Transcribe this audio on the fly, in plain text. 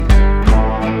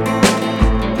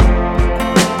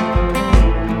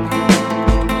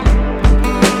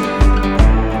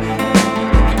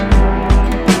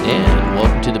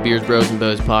Bros and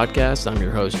Bows podcast. I'm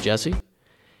your host, Jesse.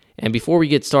 And before we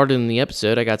get started in the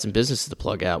episode, I got some business to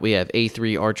plug out. We have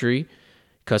A3 Archery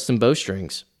custom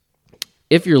bowstrings.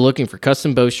 If you're looking for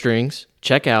custom bowstrings,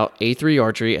 check out A3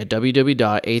 Archery at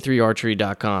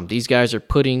www.a3archery.com. These guys are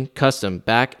putting custom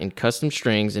back and custom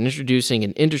strings and introducing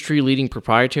an industry-leading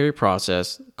proprietary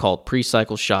process called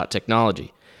pre-cycle shot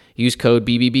technology. Use code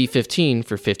BBB15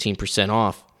 for 15%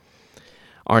 off.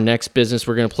 Our next business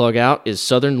we're going to plug out is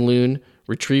Southern Loon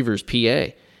Retrievers,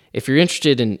 PA. If you're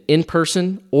interested in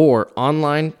in-person or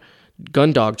online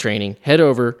gun dog training, head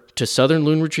over to Southern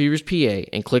Loon Retrievers, PA,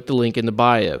 and click the link in the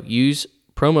bio. Use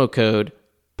promo code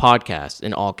podcast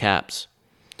in all caps.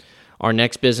 Our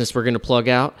next business we're going to plug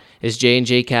out is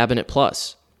J&J Cabinet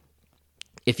Plus.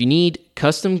 If you need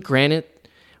custom granite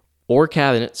or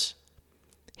cabinets,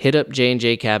 hit up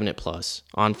J&J Cabinet Plus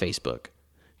on Facebook.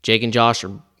 Jake and Josh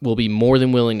will be more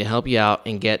than willing to help you out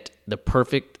and get the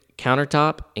perfect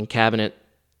countertop and cabinet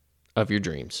of your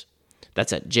dreams.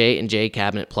 That's at J&J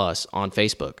Cabinet Plus on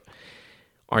Facebook.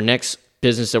 Our next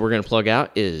business that we're going to plug out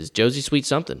is Josie Sweet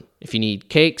Something. If you need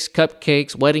cakes,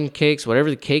 cupcakes, wedding cakes, whatever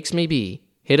the cakes may be,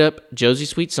 hit up Josie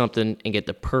Sweet Something and get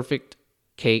the perfect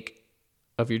cake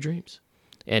of your dreams.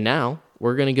 And now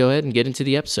we're going to go ahead and get into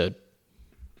the episode.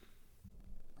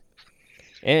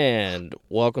 And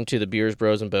welcome to the Beers,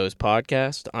 Bros, and Bows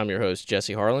podcast. I'm your host,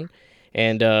 Jesse Harlan.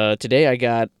 And today I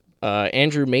got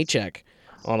Andrew Maychek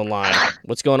on the line.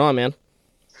 What's going on, man?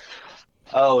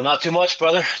 Oh, not too much,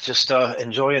 brother. Just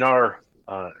enjoying our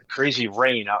crazy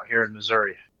rain out here in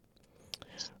Missouri.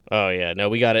 Oh, yeah. No,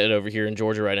 we got it over here in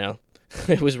Georgia right now.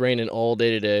 It was raining all day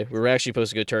today. We were actually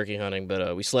supposed to go turkey hunting,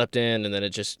 but we slept in, and then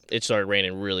it started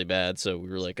raining really bad. So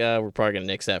we were like, we're probably going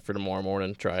to nix that for tomorrow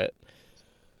morning, try it.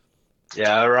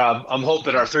 Yeah, I'm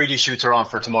hoping our 3D shoots are on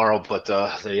for tomorrow, but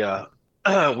we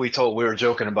were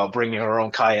joking about bringing our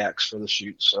own kayaks for the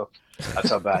shoot, so that's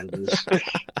how bad it is.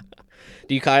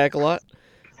 Do you kayak a lot?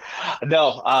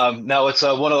 No, it's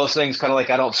one of those things, kind of like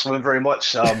I don't swim very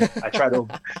much. I try to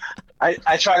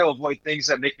I try to avoid things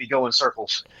that make me go in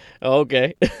circles.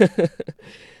 Okay.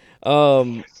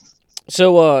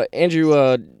 So Andrew,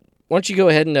 why don't you go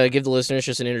ahead and give the listeners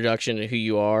just an introduction to who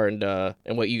you are and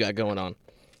what you got going on?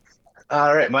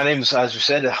 All right, as you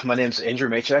said, my name's Andrew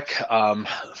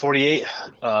Maychek. 48,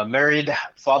 married,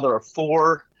 father of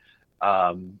 4,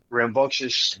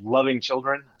 rambunctious, loving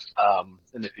children.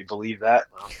 And if you believe that,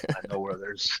 I know where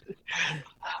there's.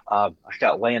 I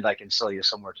got land I can sell you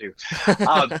somewhere too.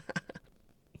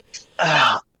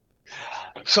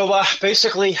 So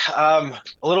basically, a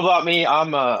little about me.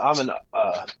 I'm an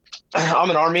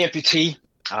Army amputee.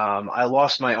 I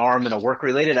lost my arm in a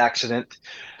work-related accident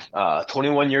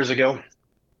 21 years ago,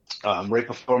 right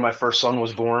before my first son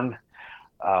was born.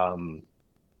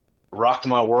 Rocked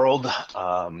my world.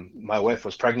 My wife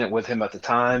was pregnant with him at the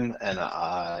time, and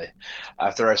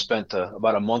after I spent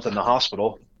about a month in the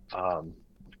hospital,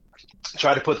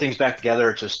 tried to put things back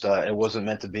together. It wasn't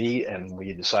meant to be, and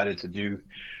we decided to do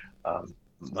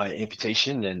my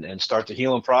amputation and start the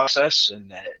healing process.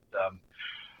 And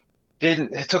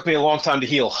it took me a long time to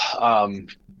heal.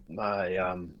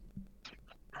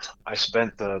 I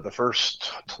spent the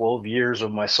first 12 years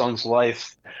of my son's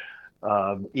life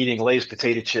eating Lay's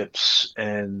potato chips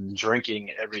and drinking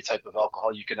every type of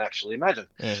alcohol you can actually imagine.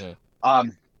 Mm-hmm.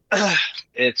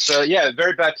 It's a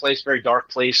very bad place, very dark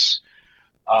place.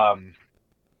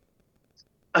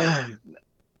 It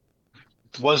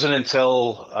wasn't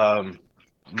until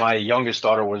my youngest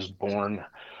daughter was born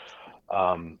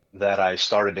that I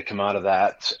started to come out of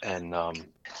that and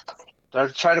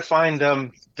try to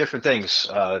find different things.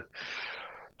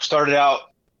 Started out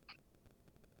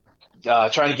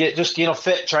trying to get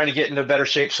fit, trying to get into better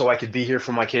shape so I could be here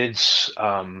for my kids.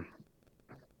 Found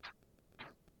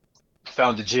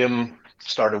the gym,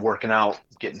 started working out,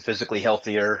 getting physically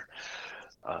healthier.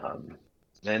 And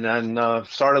then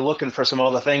started looking for some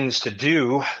other things to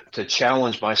do to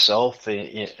challenge myself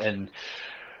and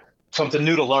something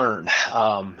new to learn.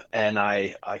 And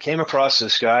I came across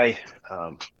this guy.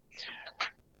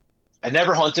 I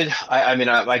never hunted.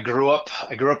 I grew up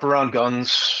around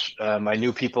guns. I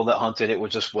knew people that hunted. It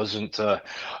wasn't.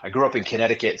 I grew up in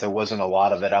Connecticut. There wasn't a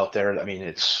lot of it out there. I mean,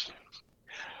 it's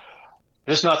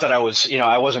just not that I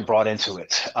wasn't brought into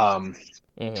it.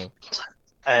 Mm-hmm.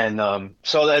 And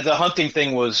so the hunting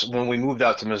thing was, when we moved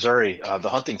out to Missouri, the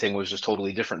hunting thing was just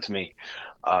totally different to me.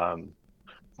 Bought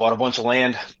a bunch of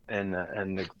land, and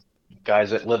the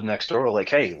guys that lived next door were like,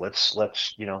 "Hey, let's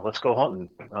go hunting."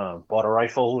 Bought a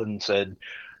rifle and said,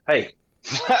 "Hey,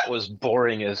 that was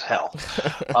boring as hell."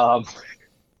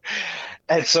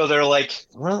 And so they're like,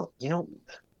 "Well,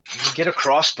 get a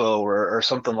crossbow or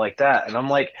something like that. And I'm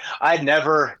like, I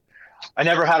never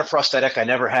had a prosthetic. I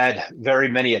never had very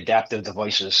many adaptive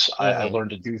devices. I Mm-hmm. learned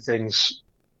to do things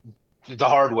the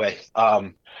hard way.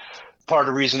 Part of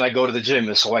the reason I go to the gym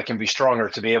is so I can be stronger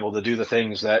to be able to do the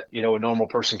things that, a normal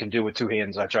person can do with two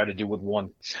hands. I try to do with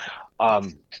one.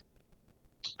 Um,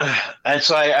 and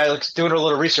so I was doing a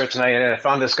little research, and I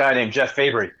found this guy named Jeff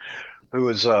Fabry, who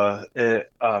was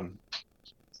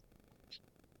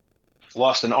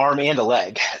lost an arm and a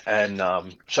leg, and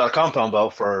shot a compound bow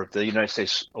for the United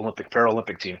States Olympic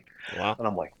Paralympic team. Wow. And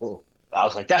I'm like, whoa. I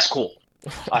was like, that's cool.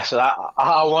 I said,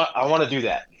 I want to do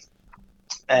that.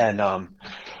 And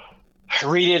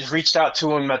reached out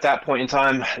to him at that point in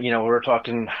time. We were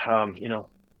talking, a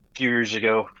few years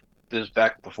ago. This was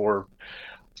back before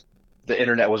the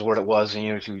internet was what it was, and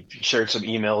we shared some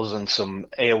emails and some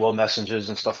AOL messages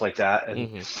and stuff like that. And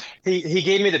Mm-hmm. he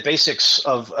gave me the basics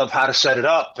of how to set it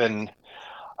up. And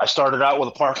I started out with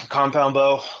a Parker compound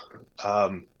bow,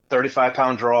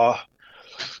 35-pound draw,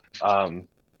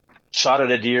 shot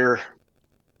at a deer.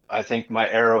 I think my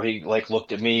arrow, he like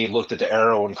looked at me, looked at the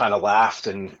arrow and kind of laughed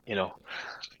and,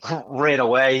 ran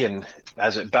away. And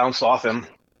as it bounced off him,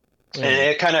 and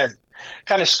Mm-hmm. it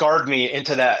kind of scarred me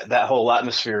into that whole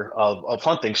atmosphere of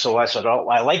hunting. So I said, oh,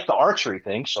 I like the archery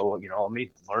thing. So, let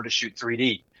me learn to shoot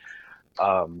 3D.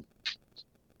 Um,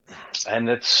 and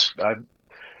I've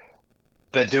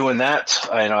been doing that.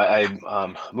 I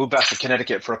moved back to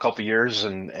Connecticut for a couple of years,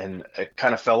 and it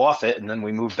kind of fell off it. And then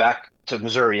we moved back to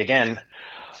Missouri again,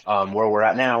 where we're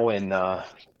at now. And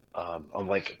I'm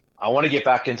like, I want to get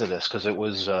back into this because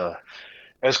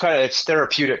it's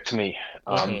therapeutic to me.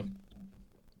 Mm-hmm.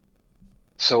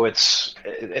 So it's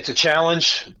a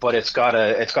challenge, but it's got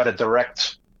a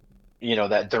direct,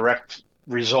 that direct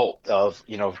result of,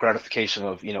 gratification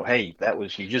of, hey, that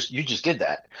was, you just did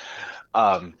that.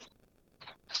 Um,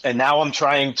 and now I'm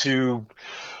trying to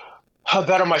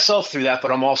better myself through that,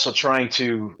 but I'm also trying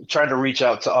to reach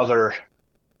out to other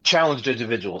challenged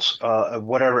individuals,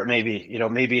 whatever it may be,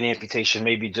 maybe an amputation,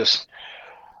 maybe just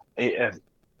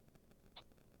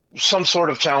some sort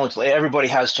of challenge. Everybody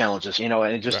has challenges,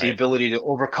 and just the Right. ability to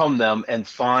overcome them and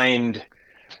find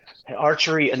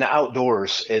archery in the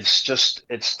outdoors. It's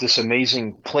this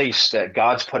amazing place that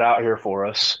God's put out here for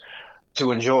us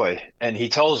to enjoy, and He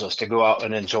tells us to go out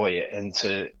and enjoy it, and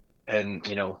to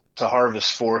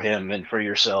harvest for Him and for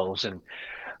yourselves, and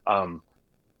um,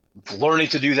 learning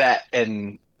to do that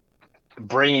and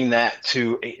bringing that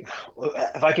to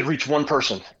if I could reach one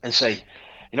person and say,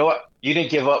 you know what, you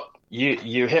didn't give up,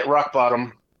 you hit rock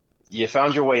bottom, you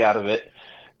found your way out of it,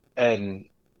 and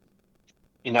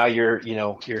now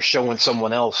you're showing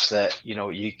someone else that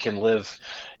you can live.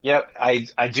 Yeah,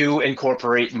 I do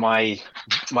incorporate my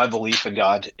belief in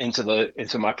God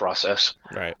into my process.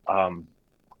 Right.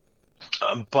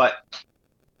 But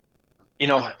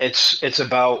it's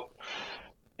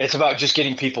about just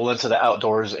getting people into the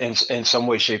outdoors in some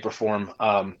way, shape, or form.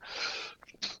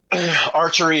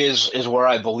 Archery is where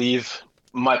I believe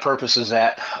my purpose is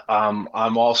at.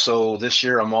 This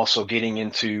year I'm also getting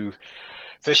into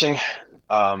fishing.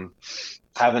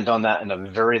 Haven't done that in a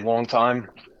very long time,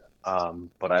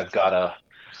 but I've got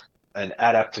an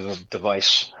adaptive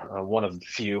device, one of the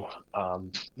few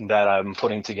that I'm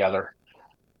putting together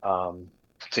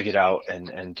to get out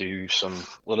and do some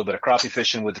little bit of crappie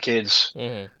fishing with the kids.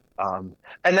 Mm-hmm.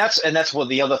 And that's what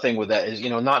the other thing with that is,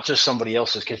 not just somebody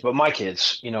else's kids, but my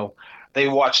kids. They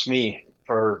watched me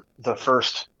for the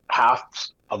first half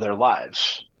of their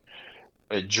lives,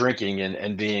 drinking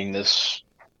and being this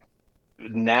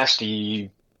nasty,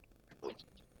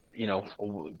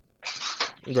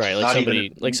 Right. not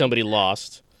even. Like somebody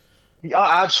lost. Yeah,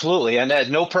 absolutely, and had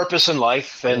no purpose in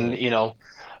life, and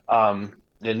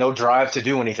Mm-hmm. had no drive to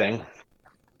do anything.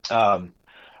 Um,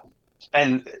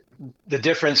 and the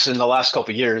difference in the last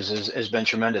couple of years has been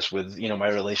tremendous with my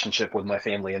relationship with my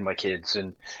family and my kids,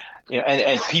 and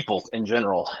and people in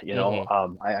general.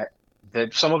 Mm-hmm.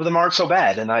 Some of them aren't so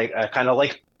bad, and I kind of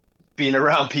like being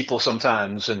around people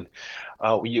sometimes, and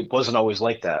it wasn't always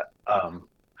like that.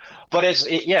 But it's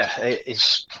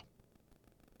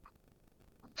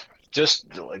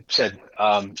just like I said.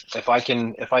 If I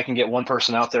can get one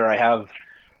person out there, I have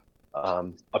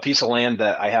a piece of land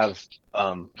that I have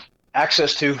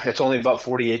access to. It's only about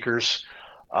 40 acres.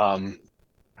 Um,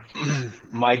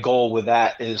 my goal with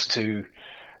that is to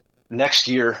next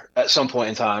year at some point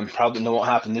in time, probably won't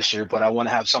happen this year, but I want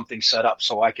to have something set up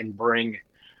so I can bring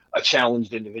a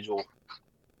challenged individual,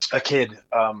 a kid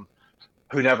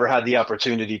who never had the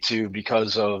opportunity to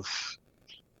because of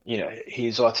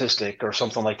he's autistic or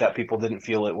something like that. People didn't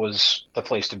feel it was the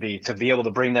place to be able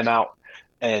to bring them out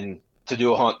and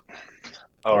do a hunt,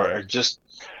 or Right. just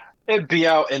be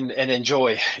out and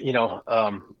enjoy,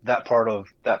 that part of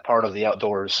the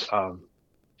outdoors.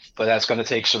 But that's going to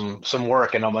take some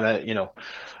work, and I'm going to,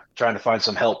 trying to find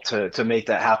some help to make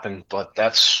that happen. But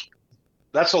that's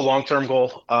a long-term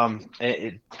goal.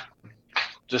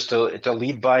 Just to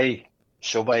lead by,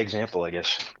 show by example, I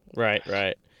guess. Right,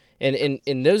 right.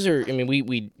 And those are, I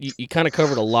mean, you kind of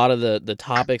covered a lot of the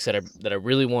topics that I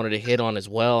really wanted to hit on as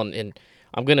well, and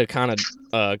I'm gonna kind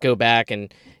of go back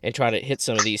and try to hit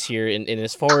some of these here. And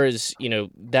as far as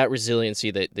that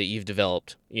resiliency that you've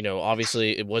developed,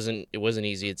 obviously it wasn't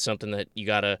easy. It's something that you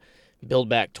gotta build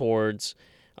back towards,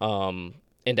 and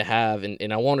to have.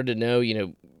 And I wanted to know,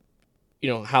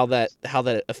 how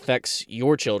that affects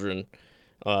your children,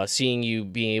 seeing you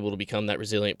being able to become that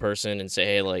resilient person and say,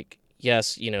 hey, like,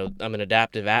 yes, I'm an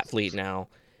adaptive athlete now,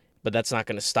 but that's not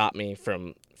going to stop me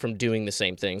from doing the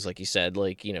same things. Like you said,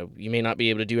 like, you may not be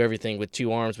able to do everything with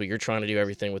two arms, but you're trying to do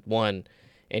everything with one,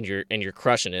 and you're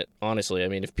crushing it. Honestly, I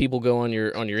mean, if people go on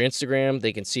your Instagram,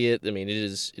 they can see it. I mean, it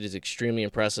is extremely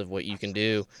impressive what you can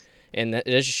do, and that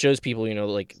just shows people,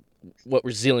 like, what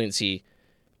resiliency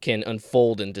can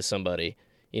unfold into somebody.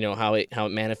 How it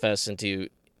manifests into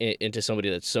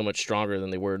somebody that's so much stronger than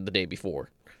they were the day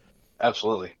before.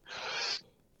 Absolutely.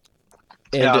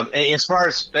 And As far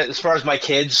as my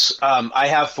kids, I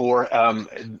have four.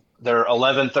 They're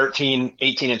 11, 13,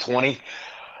 18, and 20.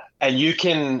 And you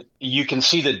can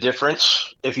see the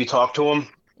difference if you talk to them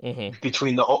mhm,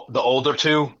 between the older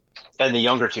two and the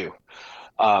younger two.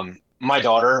 My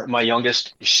daughter, my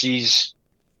youngest, she's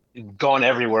gone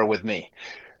everywhere with me.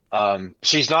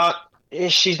 She's not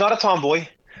a tomboy,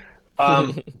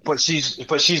 but she's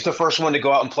the first one to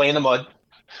go out and play in the mud.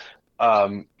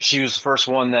 She was the first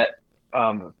one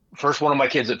of my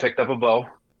kids that picked up a bow.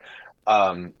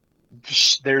 Um,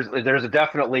 there's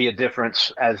definitely a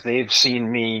difference as they've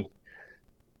seen me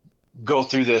go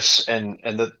through this, and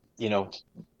the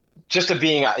just to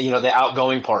being, the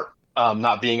outgoing part,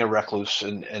 not being a recluse,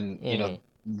 and mhm,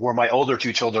 where my older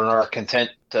two children are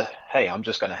content to, hey, I'm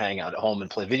just going to hang out at home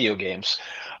and play video games,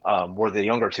 where the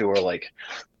younger two are like,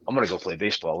 I'm going to go play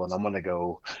baseball, and I'm going to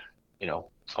go,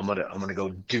 I'm gonna go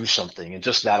do something. And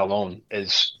just that alone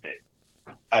is,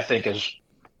 I think, is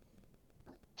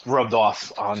rubbed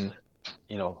off on,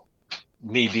 you know,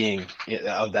 me being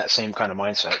of that same kind of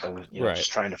mindset of, right.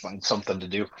 just trying to find something to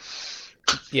do.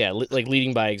 Yeah, like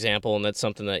leading by example, and that's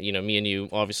something that me and you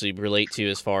obviously relate to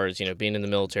as far as being in the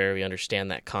military. We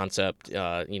understand that concept.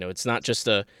 It's not just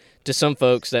to some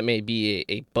folks that may be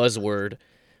a buzzword,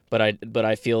 but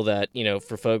I feel that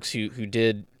for folks who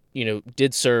did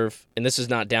serve, and this is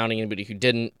not downing anybody who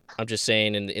didn't. I'm just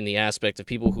saying in the aspect of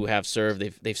people who have served,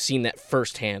 they've seen that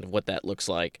firsthand of what that looks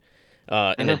like,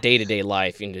 in a Hmm. day to day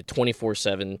life,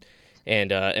 24/7,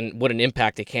 and what an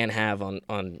impact it can have on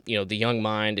the young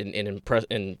mind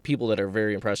and people that are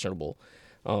very impressionable.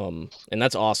 And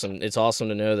that's awesome. It's awesome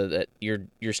to know that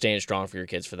you're staying strong for your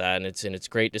kids for that, and it's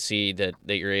great to see that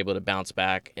you're able to bounce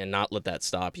back and not let that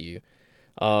stop you.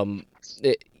 Um,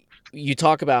 it, you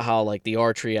talk about how, like, the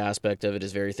archery aspect of it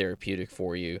is very therapeutic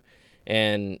for you,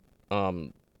 and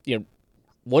um, you know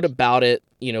what about it?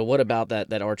 What about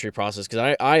that archery process?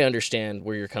 Because I understand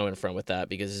where you're coming from with that,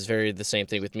 because it's very the same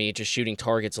thing with me. Just shooting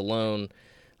targets alone,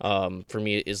 for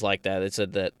me, is like that. It's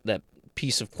that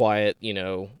piece of quiet,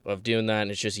 of doing that,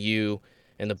 and it's just you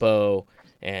and the bow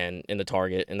and the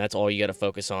target, and that's all you got to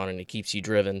focus on, and it keeps you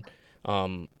driven.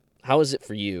 Um, how is it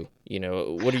for you?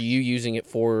 What are you using it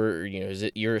for? Is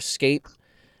it your escape,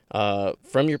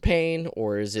 from your pain,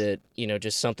 or is it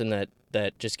just something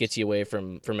that just gets you away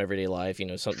from everyday life?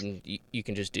 Something you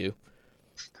can just do.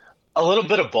 A little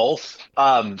bit of both.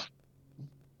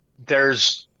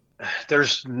 There's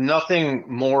there's nothing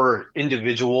more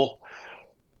individual,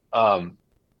 um,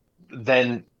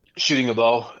 than shooting a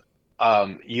bow.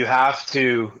 You have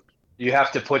to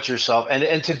put yourself,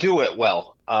 and to do it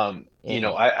well. Hmm.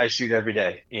 I shoot every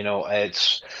day.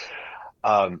 It's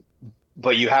um,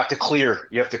 but you have to clear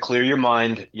your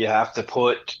mind. You have to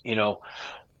put, hey,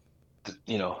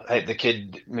 the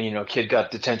kid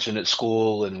got detention at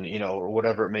school, and or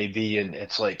whatever it may be, and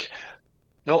it's like,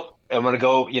 nope, I'm gonna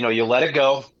go. You let it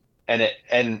go,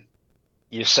 and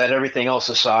you set everything else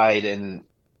aside, and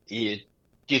you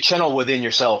channel within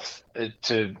yourself,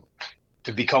 to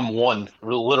become one,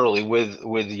 literally,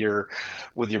 with your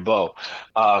bow.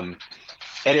 Um,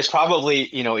 and it's probably,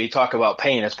 you talk about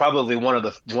pain. It's probably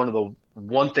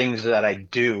one things that I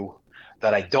do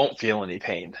that I don't feel any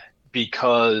pain,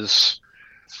 because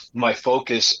my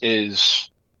focus is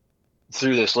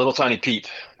through this little tiny peep,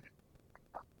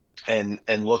 and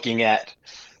looking at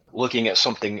looking at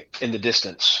something in the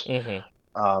distance.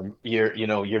 Mm-hmm.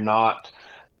 You're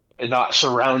not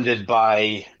surrounded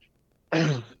by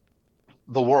the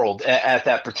world at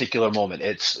that particular moment.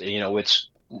 It's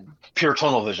pure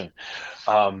tunnel vision.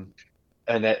 And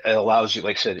it allows you,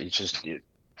 like I said,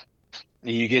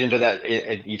 you get into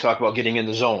that. You talk about getting in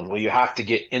the zone. Well, you have to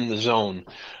get in the zone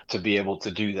to be able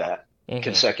to do that Mm-hmm.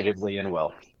 consecutively and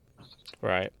well.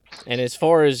 Right. And as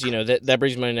far as, that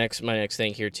brings my next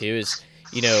thing here too is,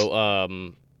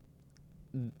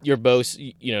 your bow,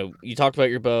 you talked about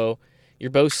your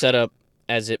bow setup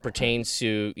as it pertains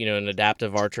to, an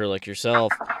adaptive archer like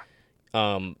yourself.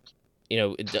 Um,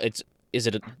 it's is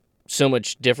it so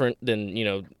much different than,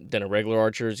 than a regular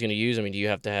archer is going to use? I mean, do you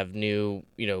have to have new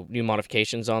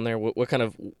modifications on there?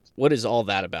 What is all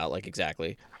that about, like,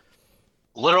 exactly?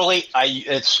 Literally,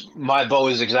 it's my bow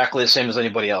is exactly the same as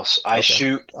anybody else. Okay.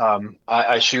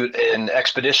 I shoot an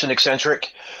expedition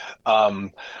eccentric.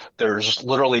 Um, there's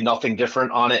literally nothing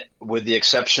different on it, with the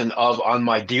exception of on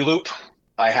my D loop.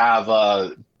 I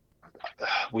have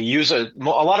we use a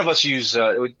lot of us use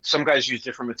some guys use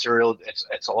different material.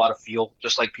 It's a lot of feel,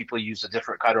 just like people use a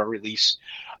different kind of release.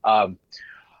 Um,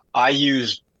 I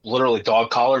use literally dog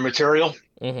collar material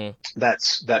Mm-hmm.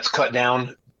 that's cut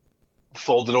down,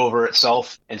 folded over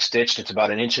itself, and stitched. It's about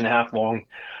an inch and a half long,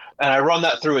 and I run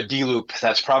that through a D loop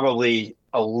that's probably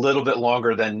a little bit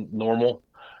longer than normal,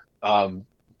 um,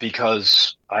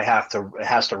 because it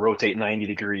has to rotate 90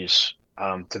 degrees,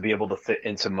 to be able to fit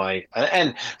into my.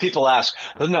 And people ask,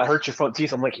 doesn't that hurt your front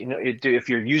teeth? I'm like, if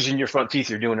you're using your front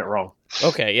teeth, you're doing it wrong.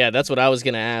 Okay, yeah, that's what I was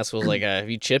gonna ask. Was like, have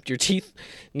you chipped your teeth,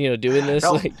 doing this?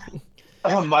 No, Like,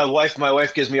 my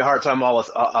wife gives me a hard time all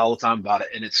the time about it,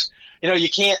 and it's, you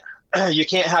can't you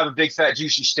can't have a big fat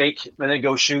juicy steak and then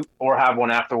go shoot, or have one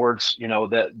afterwards.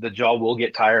 The jaw will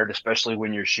get tired, especially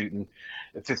when you're shooting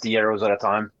 50 arrows at a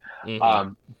time. mm-hmm.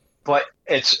 Um, but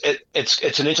it's an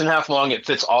inch and a half long. It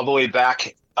fits all the way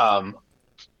back, on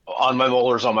my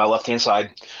molars on my left hand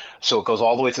side, so it goes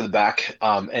all the way to the back.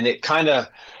 And it kind of,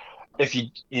 if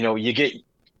you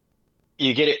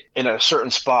get it in a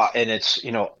certain spot, and it's,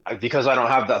 because I don't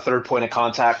have that third point of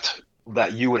contact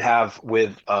that you would have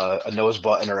with a nose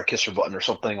button or a kisser button or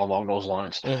something along those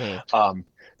lines. Mm-hmm.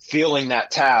 Feeling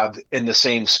that tab in the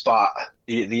same spot,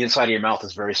 the inside of your mouth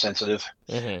is very sensitive,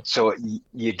 Mm-hmm. so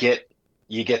you get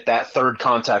that third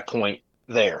contact point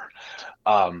there.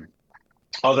 Um,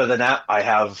 Other than that,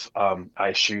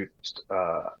 I shoot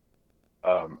a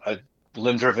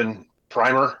limb driven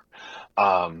primer.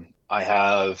 I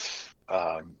have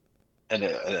and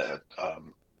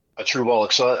a true wall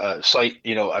sight.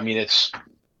 I mean, it's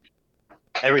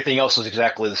everything else is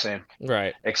exactly the same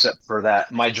Right. except for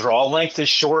that. My draw length is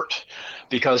short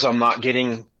because I'm not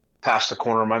getting past the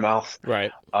corner of my mouth.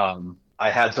 Right. I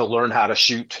had to learn how to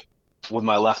shoot with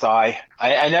my left eye.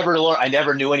 I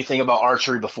never knew anything about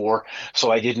archery before,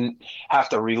 so I didn't have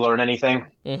to relearn anything.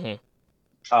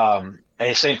 Mm-hmm.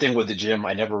 And same thing with the gym.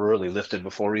 I never really lifted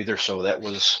before either, so that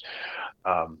was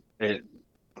it.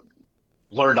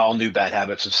 Learned all new bad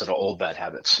habits instead of old bad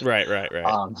habits. Right. Right. Right.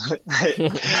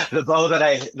 The bow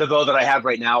that I have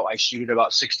right now, I shoot at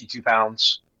about 62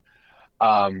 pounds.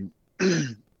 Um,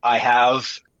 I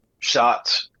have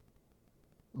shot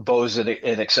bows in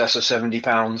excess of 70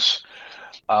 pounds.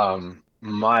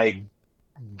 My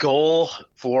goal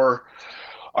for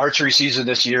archery season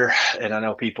this year, and I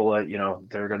know people,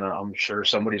 I'm sure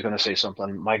somebody's gonna say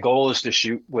something. My goal is to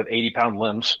shoot with 80-pound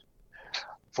limbs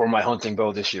for my hunting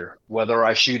bow this year. Whether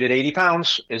I shoot at 80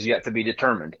 pounds is yet to be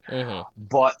determined. Mm-hmm.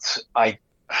 But I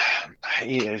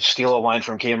steal a line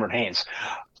from Cameron Haynes.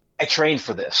 I trained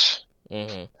for this.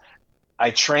 Mm-hmm.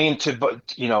 I train to,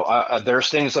 but there's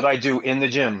things that I do in the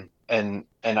gym, and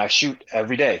I shoot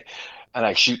every day, and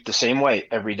I shoot the same way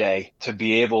every day to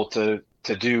be able to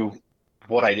do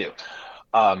what I do.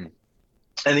 And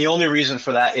the only reason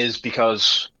for that is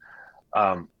because,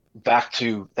 back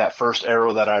to that first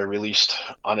arrow that I released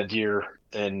on a deer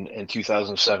in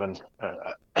 2007,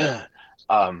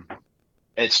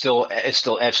 it's still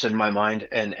etched in my mind,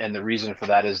 and the reason for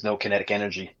that is no kinetic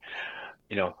energy.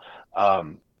 You know,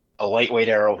 a lightweight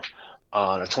arrow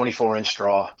on a 24-inch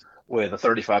draw with a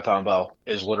 35-pound bow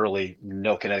is literally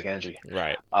no kinetic energy.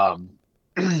 Right.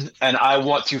 And I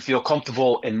want to feel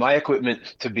comfortable in my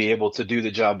equipment to be able to do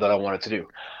the job that I want it to do.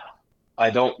 I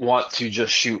don't want to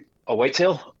just shoot a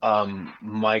whitetail.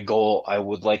 My goal, I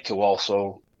would like to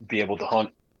also be able to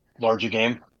hunt larger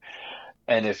game.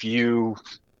 And if you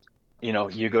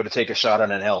go to take a shot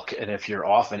on an elk, and if you're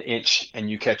off an inch and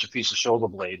you catch a piece of shoulder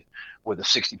blade with a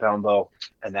 60-pound bow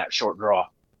and that short draw,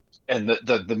 and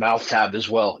the mouth tab as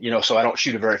well, so I don't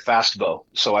shoot a very fast bow.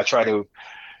 So I try to,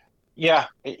 yeah,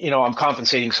 I'm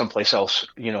compensating someplace else,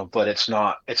 but it's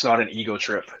not an ego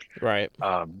trip. Right.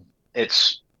 Um,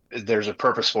 it's there's a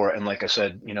purpose for it, and like I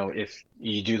said, if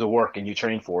you do the work and you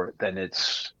train for it, then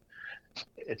it's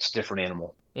a different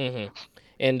animal. Mm-hmm.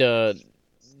 And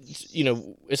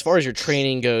as far as your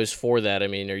training goes for that, I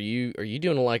mean, are you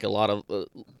doing like a lot of,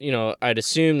 I'd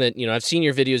assume that, I've seen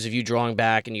your videos of you drawing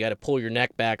back and you got to pull your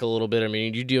neck back a little bit. I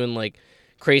mean, you're doing like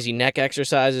crazy neck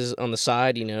exercises on the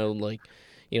side, like,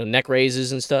 neck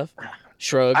raises and stuff, I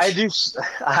shrugs. do,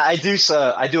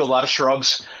 I do a lot of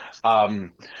shrugs.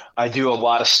 Um, I do a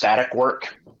lot of static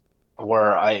work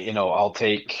where I'll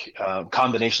take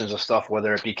combinations of stuff,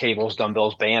 whether it be cables,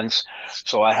 dumbbells, bands.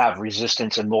 So I have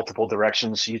resistance in multiple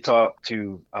directions. You talk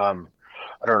to, I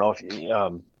don't know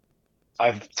if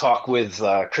I've talked with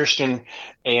Christian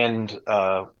and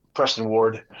Preston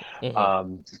Ward,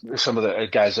 Mm-hmm. some of the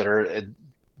guys that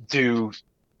do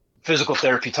physical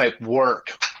therapy type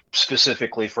work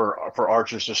specifically for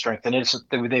archers to strengthen.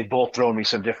 They've both thrown me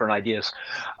some different ideas,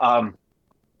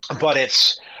 but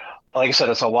it's like I said,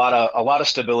 it's a lot of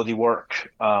stability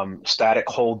work, static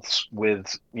holds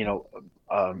with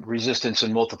resistance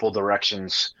in multiple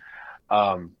directions,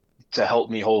 to help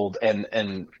me hold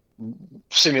and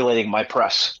simulating my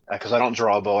press because I don't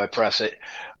draw a bow, I press it,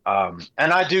 and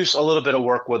I do a little bit of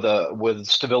work with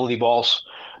stability balls.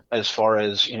 As far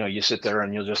as you sit there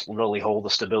and you'll just literally hold the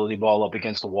stability ball up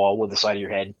against the wall with the side of your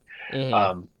head. Mm-hmm.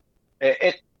 Um,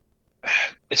 it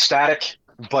it's static,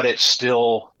 but it's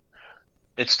still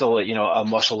a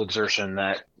muscle exertion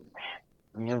that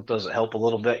does it help a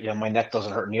little bit. My neck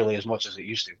doesn't hurt nearly as much as it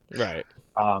used to. Right.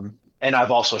 And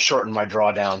I've also shortened my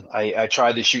drawdown. I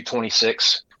tried to shoot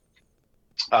 26,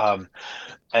 um,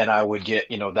 and I would get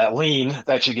that lean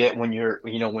that you get when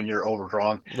you're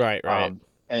overdrawn, Right. Right. um,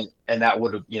 and that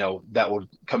would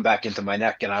come back into my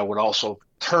neck, and I would also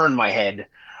turn my head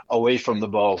away from the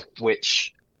bow,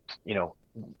 which you know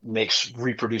makes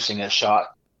reproducing that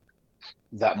shot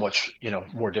that much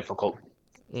more difficult.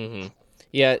 Mm-hmm.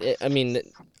 Yeah. I mean,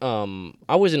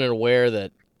 I wasn't aware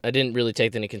that I didn't really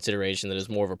take that into consideration that it's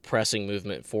more of a pressing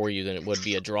movement for you than it would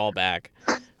be a drawback.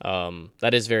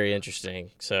 That is very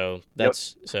interesting. So Yep.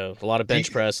 so a lot of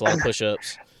bench press, a lot of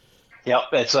push-ups.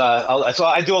 Yep, so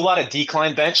I do a lot of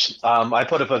decline bench. I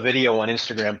put up a video on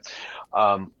Instagram,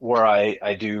 where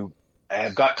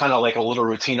I've got kind of like a little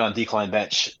routine on decline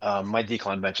bench. My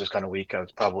decline bench is kind of weak.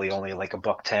 It's probably only like a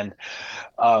buck 10.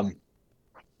 Um,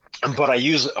 but I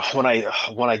use when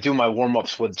I do my warm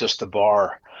ups with just the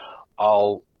bar,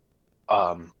 I'll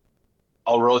um,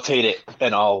 I'll rotate it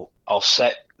and I'll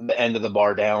set the end of the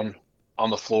bar down on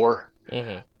the floor,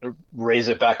 Mm-hmm. raise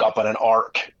it back up on an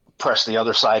arc, press the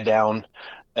other side down,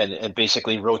 and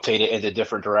basically rotate it into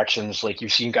different directions. Like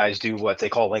you've seen guys do what they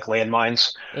call like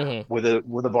landmines Mm-hmm.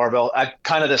 with a barbell. I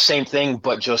kind of the same thing,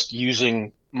 but just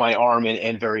using my arm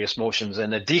in various motions.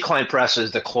 And the decline press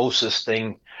is the closest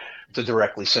thing to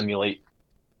directly simulate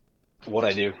what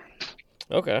I do.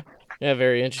 Okay. Yeah,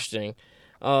 very interesting.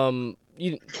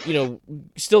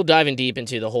 Still diving deep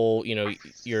into the whole,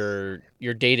 your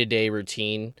day-to-day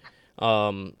routine,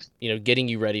 getting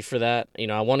you ready for that.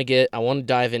 I want to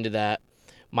dive into that.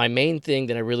 My main thing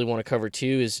that I really want to cover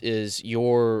too is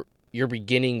your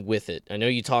beginning with it. I know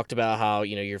you talked about how,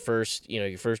 your first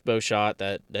bow shot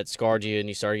that scarred you and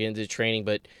you started getting into training,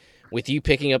 but with you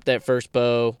picking up that first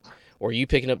bow or you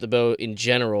picking up the bow in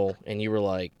general and you were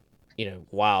like,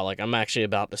 wow, like I'm actually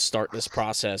about to start this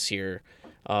process here.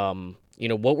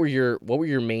 What were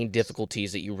your main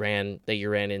difficulties that you ran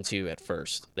into at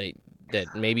first? That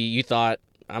maybe you thought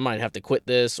I might have to quit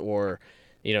this, or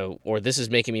this is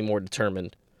making me more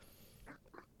determined.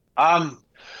 Um,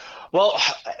 well,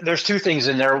 there's two things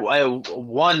in there.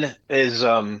 One is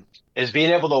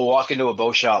being able to walk into a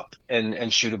bow shop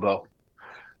and shoot a bow.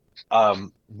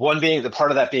 One being the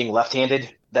part of that being left-handed,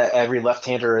 that every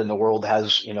left-hander in the world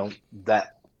has,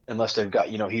 that unless they've got,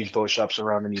 huge bow shops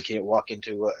around them, you can't walk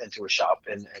into a shop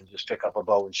and just pick up a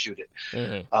bow and shoot it.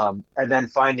 Mm-hmm. And then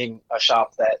finding a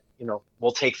shop that,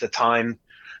 will take the time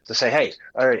to say, hey,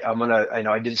 all right,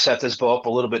 I did set this bow up a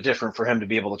little bit different for him to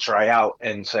be able to try out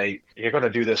and say, you're going to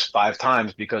do this 5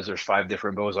 times because there's 5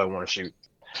 different bows I want to shoot.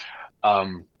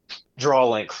 Draw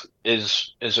length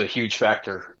is a huge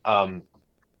factor. A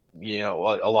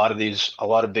lot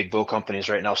of big bow companies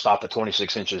right now stop at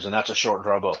 26 inches, and that's a short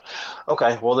draw bow.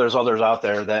 Okay, well, there's others out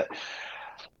there that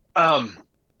um,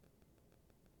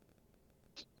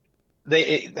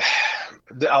 they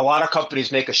a lot of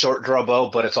companies make a short draw bow,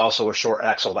 but it's also a short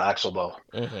axle to axle bow.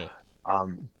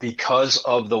 Mm-hmm. Because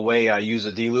of the way I use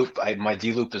a D loop, my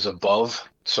D loop is above,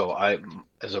 so I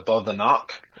is above the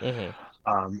knock. Mm-hmm.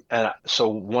 And so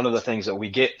one of the things that we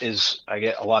get is I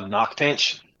get a lot of knock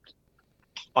pinch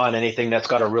on anything that's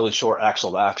got a really short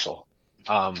axle to axle.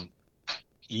 Um,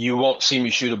 you won't see me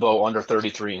shoot a bow under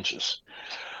 33 inches.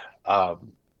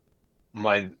 Um,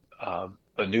 my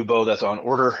a new bow that's on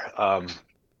order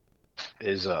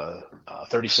is a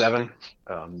 37,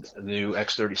 the new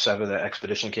X37 that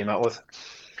Expedition came out with.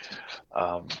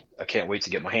 I can't wait to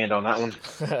get my hand on that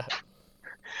one.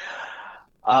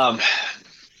 Um,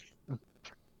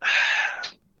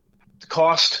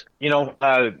 cost,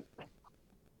 a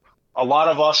lot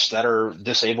of us that are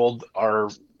disabled are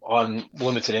on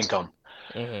limited income.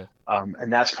 Hmm.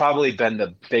 And that's probably been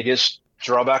the biggest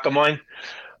drawback of mine.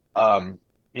 Um,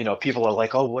 people are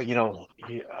like, oh, well,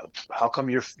 how come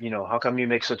you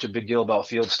make such a big deal about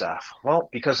field staff? Well,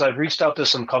 because I've reached out to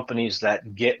some companies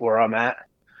that get where I'm at.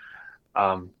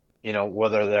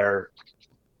 Whether they're,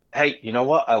 hey, you know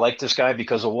what? I like this guy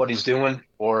because of what he's doing,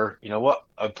 or you know what?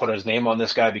 I put his name on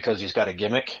this guy because he's got a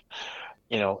gimmick,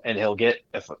 and he'll get,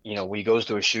 if, he goes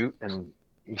to a shoot and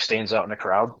he stands out in the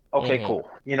crowd. Okay, Hmm. cool.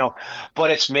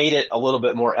 But it's made it a little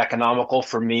bit more economical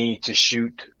for me to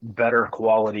shoot better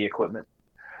quality equipment.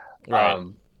 Right.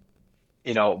 Um,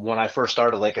 when I first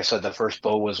started, like I said, the first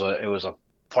bow was a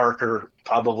Parker.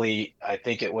 Probably, I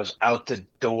think it was out the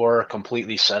door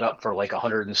completely set up for like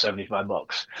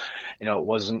 $175. It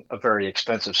wasn't a very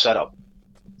expensive setup.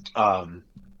 Um,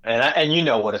 and you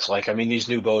know what it's like. I mean, these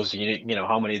new bows,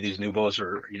 how many of these new bows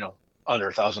are,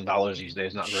 under $1,000 these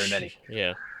days? Not very many.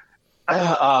 Yeah.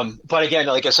 But again,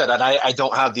 like I said, and I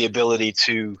don't have the ability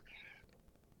to.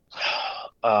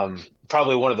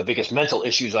 Probably one of the biggest mental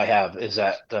issues I have is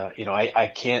that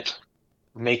I can't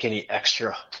make any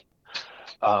extra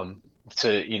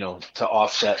to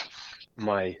offset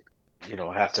my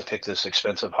I have to pick this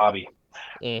expensive hobby.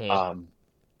 Hmm. Um,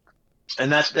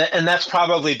 and that's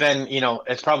probably been,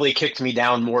 it's probably kicked me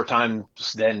down more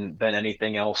times than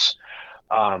anything else.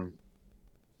 Um,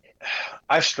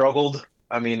 I've struggled.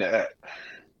 I mean,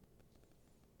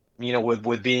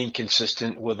 with being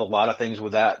consistent with a lot of things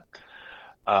with that.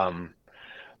 Um,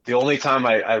 the only time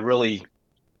I really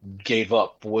gave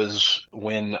up was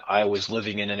when I was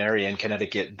living in an area in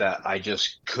Connecticut that I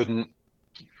just couldn't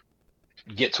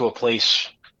get to a place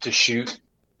to shoot,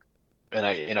 and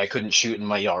I couldn't shoot in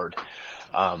my yard.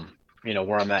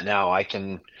 Where I'm at now, I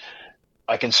can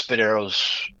spit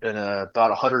arrows in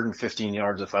about 115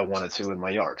 yards if I wanted to in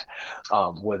my yard,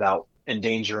 without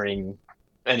endangering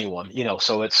anyone.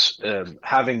 So it's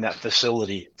having that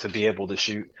facility to be able to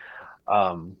shoot,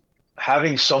 um,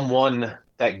 having someone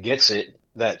that gets it,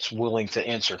 that's willing to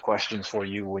answer questions for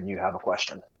you when you have a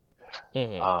question.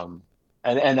 Hmm. Um,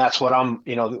 and that's what I'm,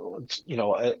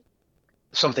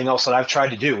 something else that I've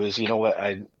tried to do is, what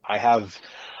I have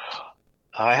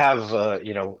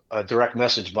a direct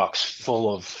message box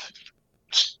full of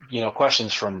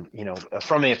questions from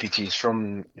amputees,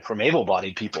 from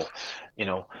able-bodied people. you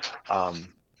know um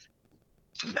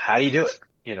how do you do it?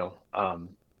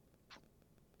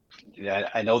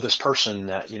 I know this person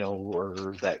that,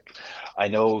 or that I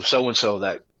know so and so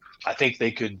that I think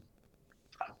they could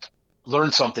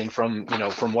learn something from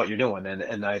what you're doing.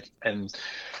 And I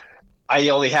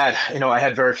only had, I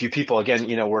had very few people. Again,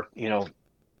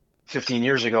 15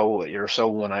 years ago or so,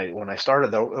 when I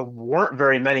started, there weren't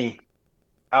very many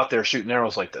out there shooting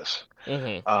arrows like this.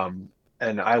 Hmm.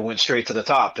 And I went straight to the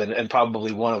top, and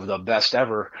probably one of the best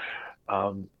ever,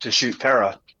 to shoot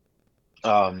para.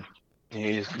 Um,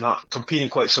 he's not competing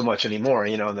quite so much anymore.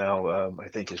 Now, I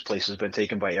think his place has been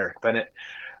taken by Eric Bennett.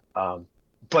 Um,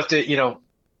 but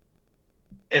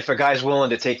if a guy's willing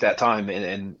to take that time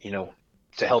and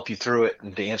to help you through it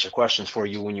and to answer questions for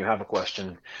you when you have a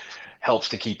question, helps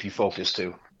to keep you focused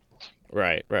too.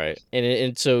 Right. Right.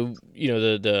 And so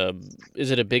the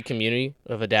is it a big community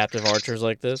of adaptive archers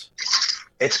like this?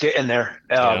 It's getting there.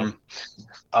 Yeah.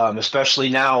 Especially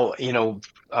now, your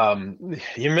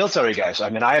military guys. I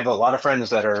mean, I have a lot of friends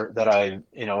that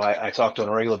I talk to on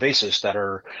a regular basis that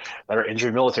are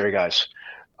injured military guys.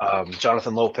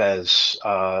 Jonathan Lopez,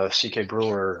 CK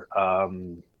Brewer.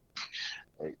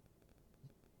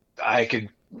 I could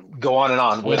go on and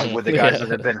on with Hmm. with the guys that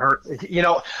Yeah. have been hurt.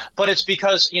 But it's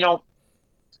because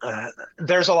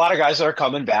there's a lot of guys that are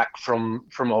coming back from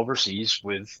overseas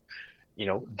with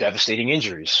devastating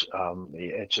injuries.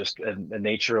 It's just the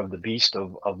nature of the beast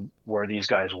of where these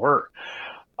guys were.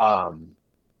 Um,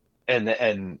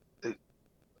 and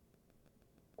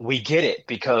we get it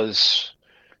because,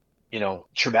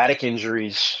 traumatic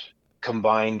injuries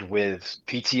combined with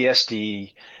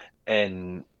PTSD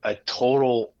and a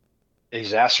total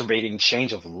exacerbating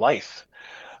change of life.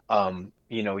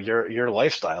 Your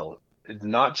lifestyle,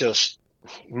 not just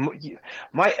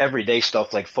my everyday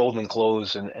stuff like folding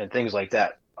clothes and things like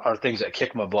that are things that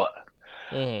kick my butt.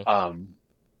 Hmm. Um,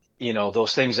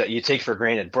 those things that you take for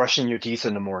granted, brushing your teeth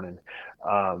in the morning.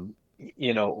 The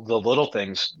little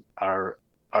things are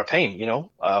pain,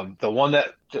 the one that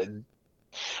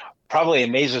probably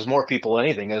amazes more people than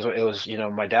anything is it was,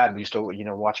 my dad used to,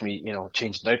 watch me,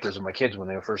 change diapers of my kids when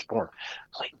they were first born.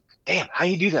 It's like, damn, how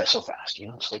you do that so fast?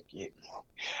 It's like,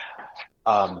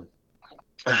 um,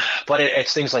 but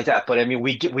it's things like that. But I mean,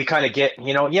 we kind of get,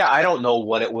 yeah, I don't know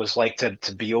what it was like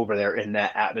to be over there in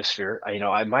that atmosphere.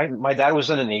 My dad was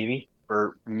in the Navy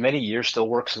for many years, still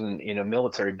works in a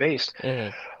military base. Hmm.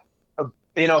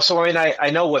 So I mean, I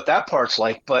know what that part's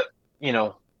like, but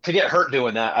to get hurt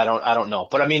doing that, I don't know.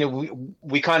 But I mean,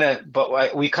 we kind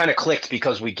of clicked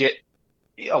because we get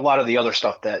a lot of the other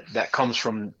stuff that comes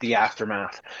from the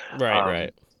aftermath. Right, Um,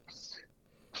 right.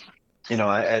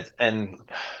 and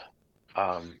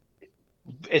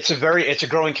it's a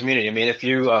growing community. I mean, if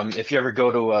you ever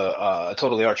go to a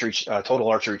total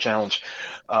archery challenge,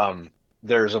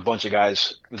 there's a bunch of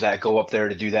guys that go up there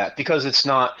to do that because it's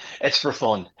for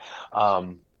fun.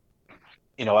 Um,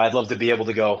 I'd love to be able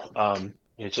to go.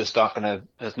 It's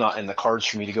not in the cards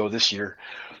for me to go this year.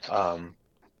 Um,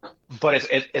 but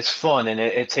it's fun and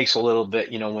it takes a little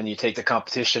bit, when you take the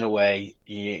competition away,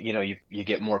 you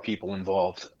get more people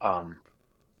involved. And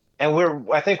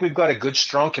I think we've got a good,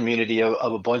 strong community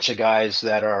of a bunch of guys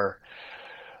that are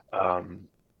um,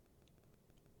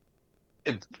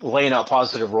 laying out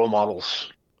positive role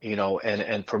models,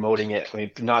 and promoting it. I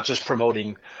mean, not just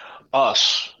promoting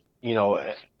us,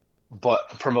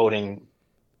 but promoting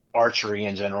archery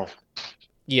in general.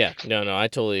 Yeah, no, I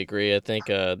totally agree. I think,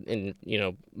 in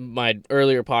my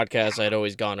earlier podcasts, I'd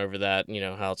always gone over that.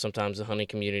 How sometimes the hunting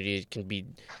community can be.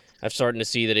 I've started to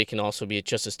see that it can also be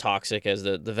just as toxic as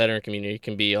the veteran community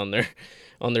can be on their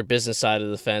on their business side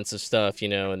of the fence of stuff.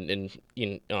 And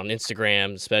on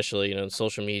Instagram, especially, and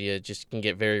social media, it just can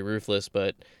get very ruthless.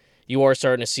 But you are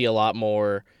starting to see a lot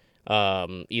more.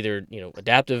 Either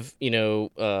adaptive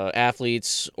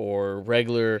athletes or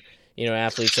regular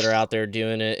athletes that are out there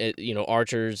doing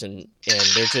archers, and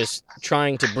they're just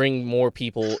trying to bring more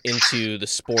people into the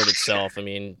sport itself. I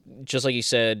mean, just like you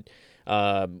said,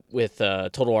 with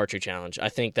Total Archery Challenge, I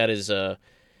think that is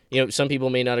some people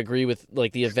may not agree with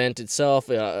like the event itself.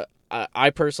 I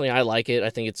personally, I like it. I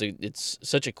think it's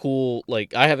such a cool,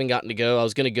 like, I haven't gotten to go. I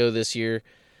was gonna go this year.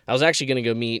 I was actually gonna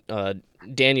go meet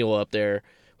Daniel up there.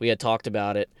 We had talked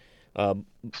about it, uh,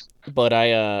 but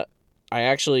I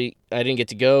didn't get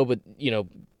to go. But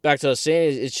back to us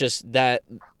saying, it's just that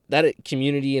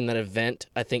community and that event,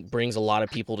 I think, brings a lot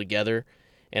of people together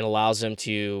and allows them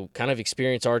to kind of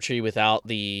experience archery without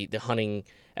the hunting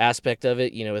aspect of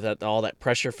it, without all that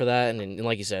pressure for that. And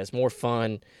like you said, it's more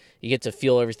fun. You get to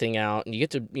feel everything out, and you get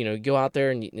to go out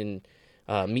there and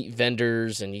meet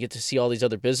vendors, and you get to see all these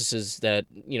other businesses that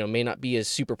may not be as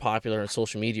super popular on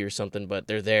social media or something, but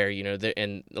they're there.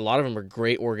 And a lot of them are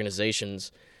great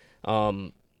organizations,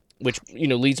 um, which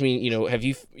leads me. Have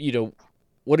you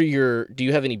what are your do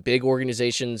you have any big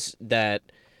organizations that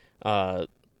that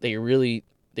you're really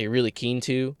keen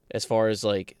to, as far as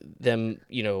like them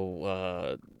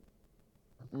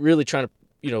really trying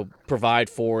to provide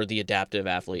for the adaptive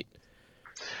athlete?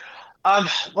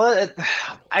 Well,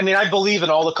 I mean, I believe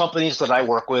in all the companies that I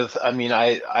work with. I mean,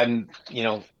 I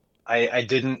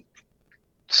didn't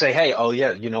say, hey, oh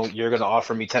yeah, you're going to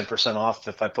offer me 10% off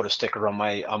if I put a sticker on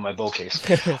my bow case.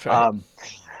 Right. Um,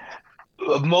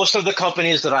 Most of the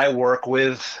companies that I work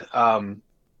with,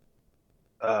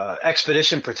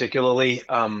 Expedition particularly,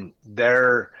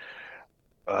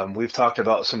 we've talked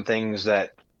about some things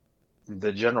that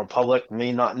the general public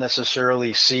may not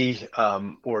necessarily see,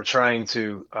 or trying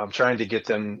to get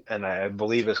them, and I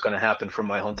believe it's going to happen from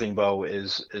my hunting bow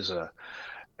it's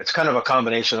kind of a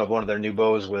combination of one of their new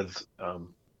bows with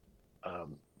um,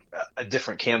 a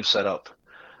different cam setup.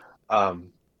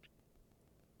 Um,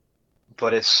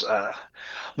 but it's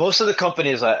most of the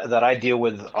companies that I deal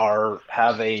with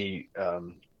have a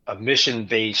mission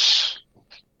base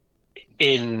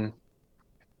in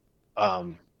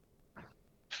um,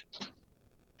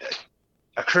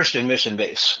 a Christian mission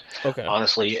base, Okay.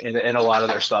 honestly, in a lot of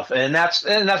their stuff, and that's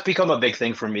become a big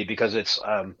thing for me because it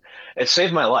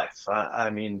saved my life. I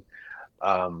mean,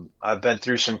 I've been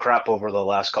through some crap over the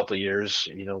last couple of years,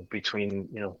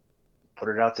 between put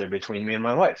it out there, between me and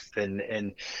my wife,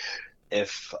 and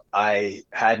if I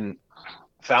hadn't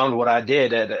found what I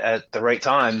did at the right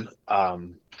time,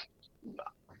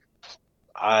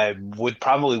 I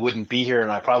wouldn't be here,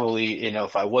 and I probably,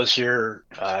 if I was here,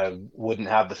 I wouldn't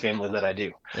have the family that I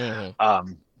do. Hmm.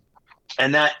 Um,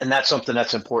 and that's something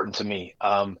that's important to me.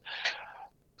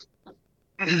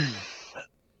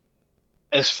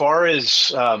 As far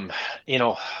as you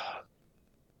know,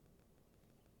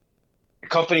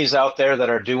 companies out there that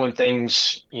are doing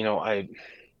things, I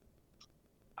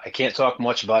can't talk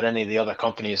much about any of the other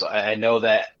companies. I know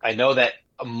that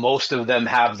most of them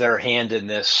have their hand in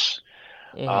this,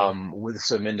 Mm-hmm. with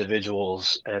some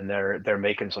individuals, and they're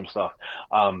making some stuff.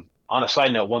 On a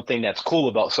side note, one thing that's cool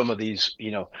about some of these,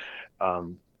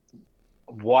 um,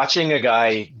 watching a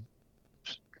guy,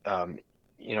 um,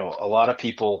 a lot of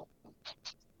people,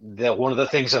 that one of the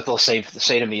things that they'll say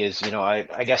to me is,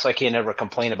 I guess I can't ever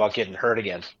complain about getting hurt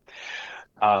again.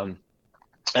 Um,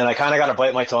 and I kind of got to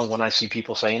bite my tongue when I see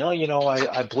people saying, "Oh,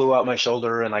 I blew out my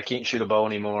shoulder and I can't shoot a bow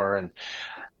anymore." And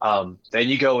then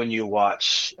you go and you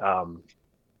watch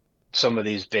some of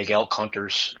these big elk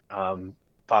hunters,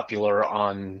 popular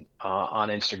on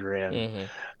Instagram.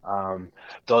 Mm-hmm.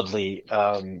 Dudley,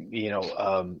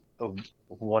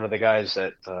 one of the guys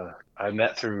that I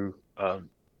met through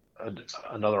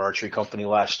another archery company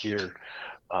last year.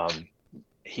 Um,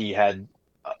 he had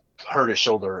hurt his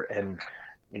shoulder, and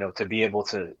to be able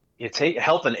to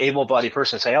help an able-bodied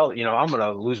person say, "Oh, I'm going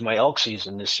to lose my elk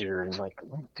season this year," and like,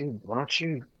 "Oh, dude, why don't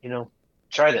you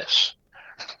try this?"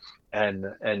 And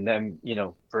then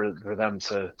for them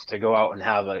to go out and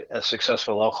have a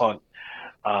successful elk hunt,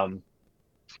 um,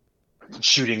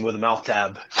 shooting with a mouth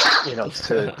tab,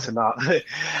 to not,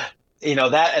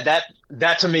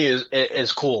 that to me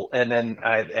is cool. And then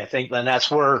I think then that's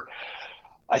where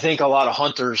I think a lot of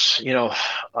hunters, you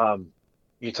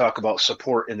talk about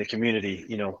support in the community,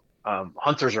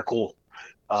 hunters are cool.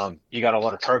 You got a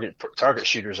lot of target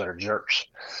shooters that are jerks.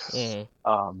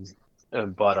 Mm-hmm.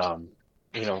 But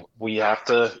we got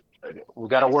to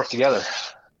work together.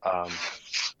 Um,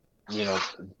 you know,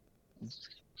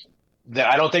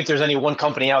 I don't think there's any one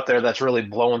company out there that's really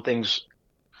blowing things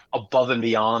above and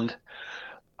beyond,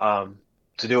 to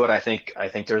do it. I think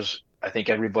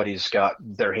everybody's got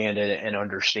their hand in it and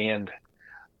understand,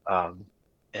 and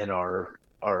are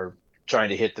trying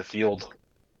to hit the field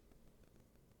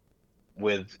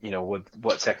with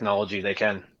what technology they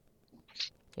can.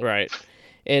 Right.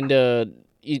 And going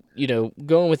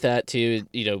with that too,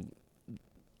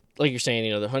 like you're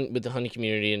saying, the hunt with the hunting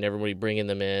community and everybody bringing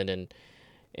them in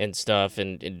and stuff,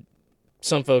 and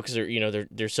some folks are,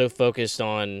 they're so focused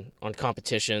on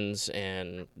competitions,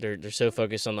 and they're so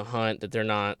focused on the hunt that they're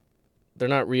not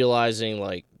realizing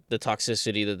like the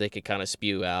toxicity that they could kind of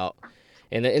spew out,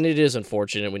 and it is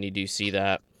unfortunate when you do see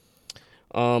that.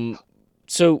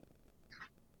 So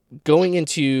going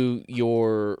into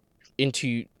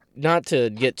not to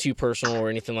get too personal or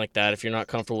anything like that, if you're not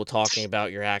comfortable talking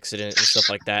about your accident and stuff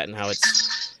like that, and how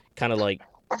it's kind of like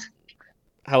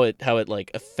how it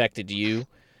like affected you.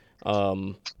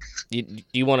 Do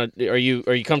you want to? Are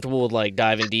you comfortable with like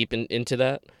diving deep into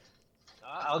that?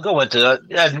 I'll go into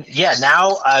that. Yeah,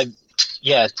 now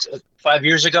yeah, 5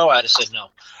 years ago I'd have said no.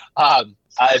 I've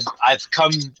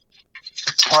come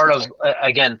part of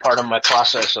my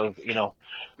process of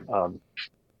um,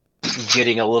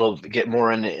 getting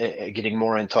more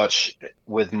in touch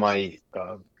with my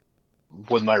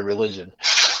religion.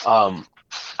 Um,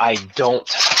 I don't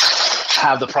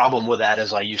have the problem with that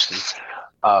as I used to.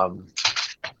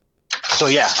 So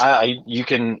yeah, you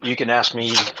can ask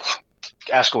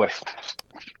away.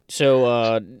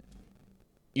 So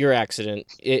your accident,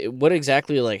 what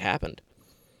exactly like happened?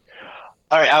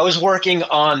 All right, I was working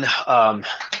on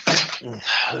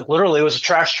literally it was a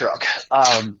trash truck.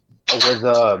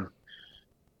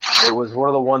 It was one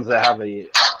of the ones that have a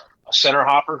center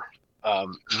hopper,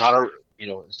 not a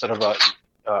instead of a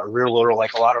rear loader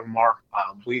like a lot of them are.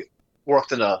 We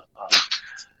worked in a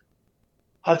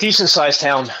decent sized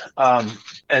town,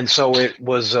 and so it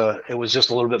was just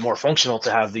a little bit more functional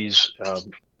to have these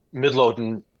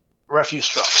mid-loading refuse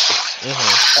trucks.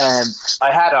 Mm-hmm. And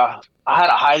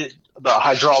the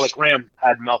hydraulic ram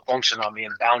had malfunctioned on me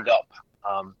and bound up.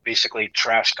 Basically,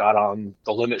 trash got on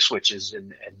the limit switches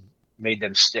and made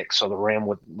them stick, so the ram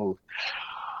wouldn't move.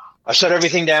 I shut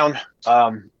everything down.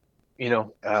 Shut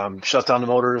down the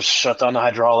motors, shut down the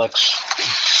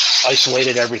hydraulics,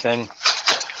 isolated everything.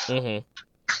 Mm-hmm.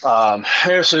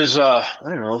 This is I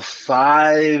don't know,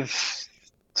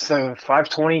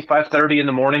 5:20, 5:30 in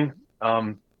the morning.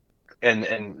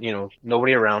 And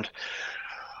nobody around.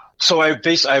 So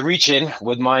I reach in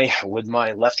with my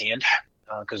left hand,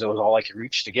 because it was all I could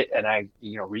reach to get, and I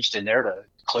reached in there to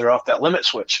clear off that limit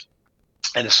switch.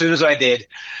 And as soon as I did,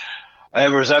 there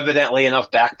was evidently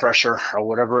enough back pressure or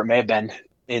whatever it may have been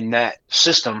in that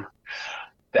system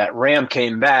that ram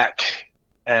came back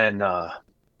and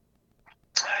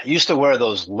I used to wear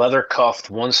those leather cuffed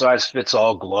one size fits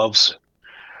all gloves,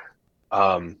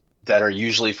 that are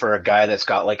usually for a guy that's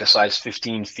got like a size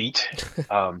 15 feet.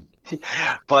 Um,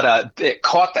 but it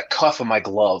caught the cuff of my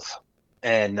glove,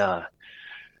 and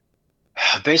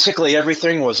basically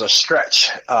everything was a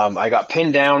stretch. I got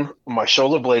pinned down. My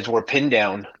shoulder blades were pinned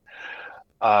down,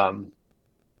 um,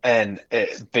 and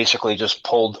it basically just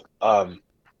pulled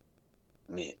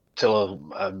me till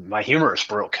my humerus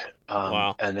broke.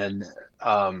 Wow. And then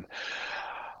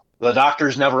the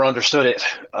doctors never understood it.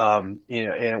 And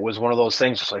it was one of those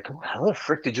things. It's like, how the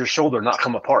frick did your shoulder not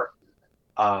come apart?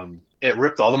 It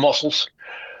ripped all the muscles,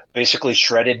 basically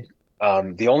shredded.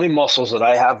 The only muscles that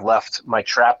I have left, my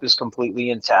trap is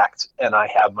completely intact, and I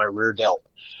have my rear delt,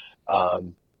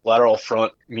 lateral,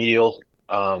 front, medial,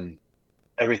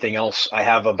 everything else. I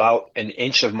have about an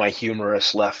inch of my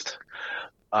humerus left.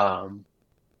 I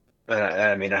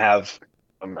mean, have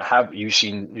you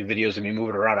seen videos of me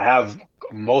moving around? I have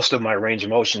most of my range of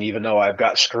motion, even though I've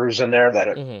got screws in there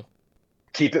that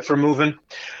keep it from moving.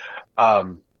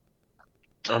 But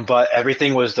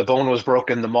the bone was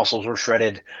broken, the muscles were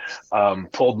shredded,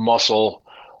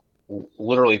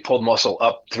 literally pulled muscle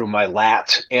up through my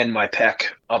lat and my pec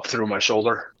up through my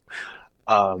shoulder.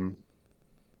 And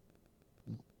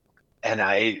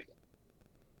I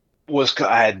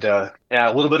had a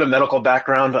little bit of medical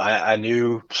background. I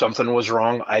knew something was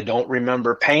wrong. I don't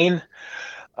remember pain.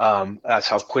 That's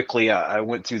how quickly I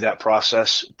went through that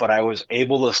process. But I was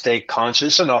able to stay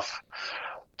conscious enough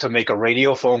to make a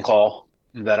radio phone call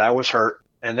that I was hurt.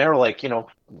 And they were like, yeah,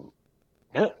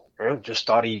 just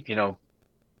thought he,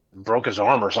 broke his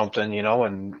arm or something,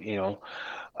 and,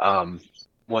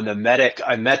 when I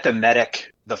met the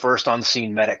medic, the first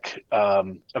on-scene medic,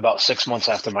 about 6 months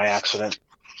after my accident.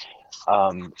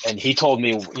 And he told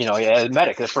me,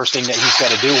 medic, the first thing that he's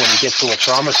got to do when he gets to a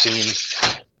trauma scene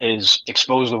is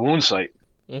expose the wound site.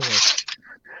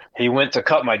 He went to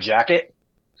cut my jacket,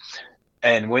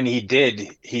 and when he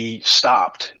did, he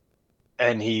stopped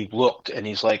and he looked, and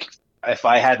he's like, if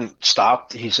I hadn't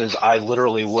stopped, he says, I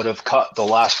literally would have cut the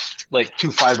last like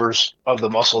 2 fibers of the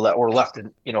muscle that were left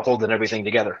and, holding everything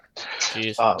together.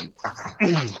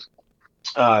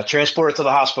 Transported to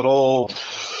the hospital.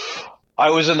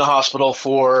 I was in the hospital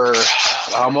for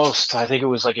almost, I think it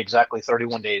was like exactly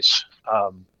 31 days.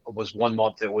 It was 1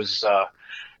 month. It was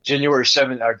December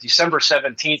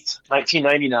 17th,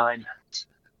 1999.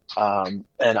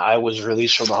 And I was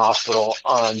released from the hospital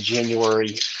on January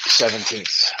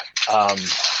 17th.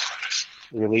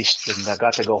 Released, and I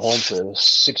got to go home to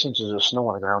 6 inches of snow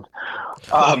on the ground.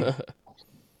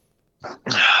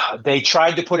 They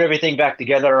tried to put everything back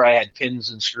together. I had pins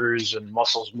and screws and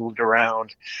muscles moved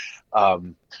around.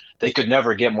 They could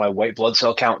never get my white blood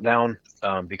cell count down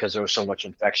because there was so much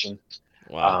infection.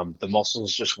 Wow. The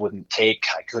muscles just wouldn't take.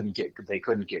 They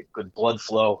couldn't get good blood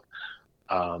flow.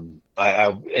 In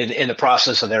the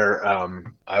process of their,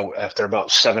 after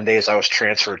about 7 days, I was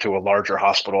transferred to a larger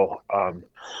hospital.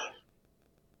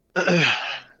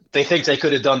 They think they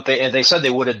could have done and they said they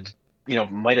would have,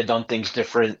 might have done things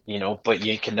different, but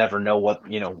you can never know what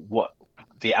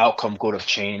the outcome could have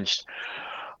changed.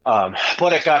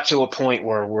 But it got to a point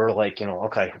where we're like,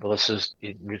 okay, well,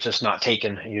 you're just not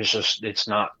taking, it's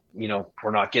not,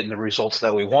 we're not getting the results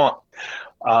that we want.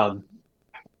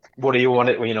 What do you want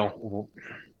it?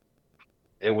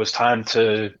 It was time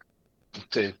to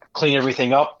clean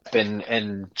everything up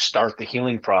and start the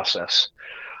healing process.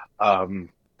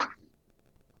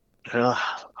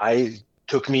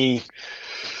 Took me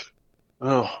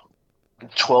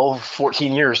 12,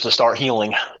 14 years to start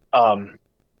healing. I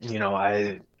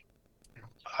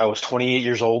was 28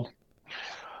 years old.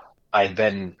 I'd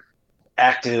been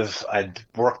active. I'd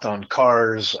worked on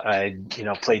cars. I'd,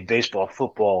 played baseball,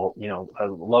 football, I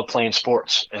love playing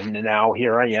sports. And now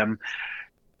here I am,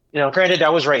 granted I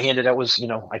was right-handed. I was,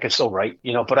 I could still write,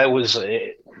 but I was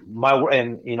on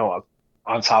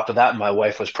top of that, my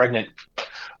wife was pregnant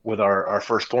with our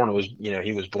firstborn. It was,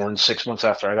 he was born 6 months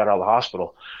after I got out of the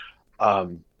hospital.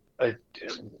 It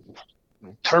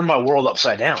turned my world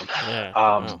upside down. Yeah.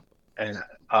 Wow. And,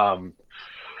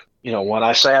 when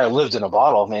I say I lived in a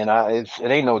bottle, man, it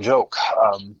ain't no joke.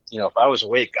 If I was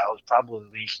awake, I was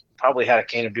probably had a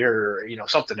can of beer or,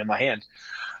 something in my hand.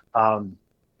 I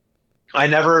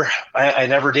never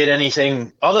did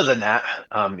anything other than that.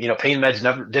 Pain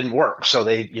meds didn't work. So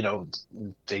they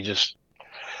just,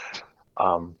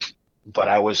 but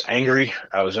I was angry.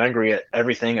 I was angry at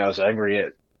everything. I was angry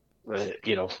at,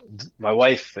 my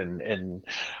wife and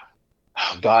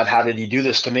God, how did you do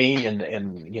this to me?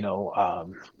 And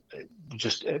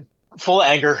just full of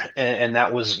anger. And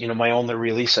that was, my only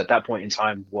release at that point in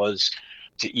time was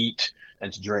to eat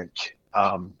and to drink.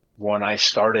 When I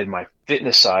started my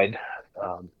fitness side,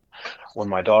 um, when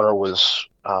my daughter was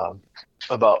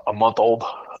about a month old,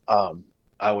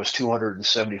 I was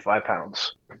 275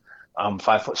 pounds. I'm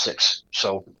 5'6".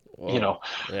 So, you Whoa. know,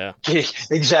 Yeah.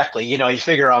 exactly. You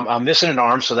figure I'm missing an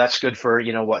arm, so that's good for,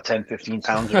 10, 15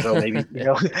 pounds or so, maybe,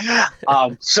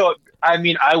 So, I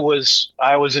mean, I was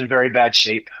in very bad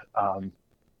shape.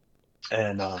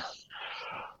 And,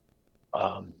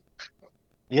 um,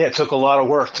 yeah, it took a lot of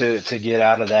work to get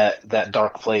out of that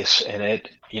dark place. And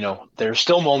there's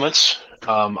still moments.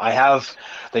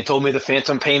 They told me the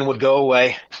phantom pain would go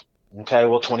away. Okay,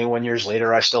 well, 21 years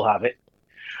later, I still have it.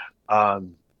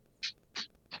 Um,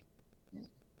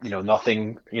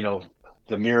 Nothing,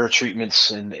 the mirror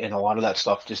treatments and a lot of that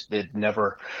stuff just did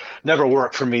never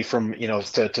work for me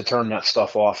to turn that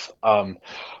stuff off.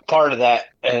 Part of that,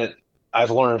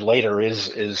 I've learned later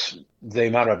is the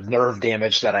amount of nerve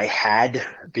damage that I had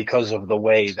because of the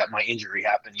way that my injury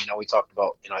happened. We talked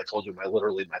about, I told you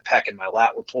literally my pec and my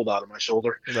lat were pulled out of my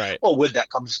shoulder. Right. Well, with that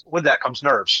comes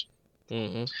nerves.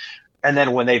 Mm-hmm. And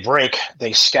then when they break,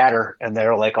 they scatter and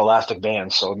they're like elastic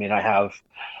bands. So, I mean, I have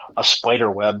a spider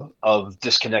web of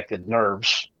disconnected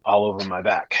nerves all over my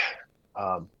back.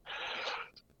 Um,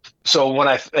 so when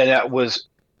I first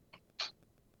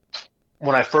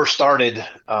started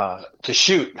to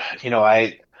shoot,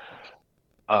 I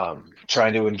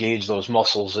trying to engage those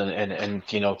muscles and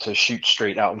to shoot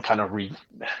straight out and kind of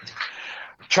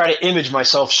try to image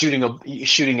myself shooting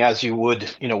as you would,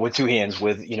 with two hands,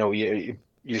 with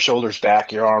your shoulders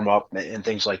back, your arm up, and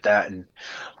things like that. And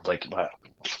like,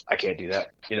 I can't do that,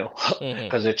 Mm-hmm.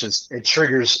 because it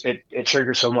triggers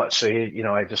so much. So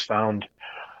I just found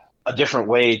a different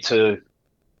way to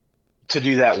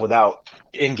do that without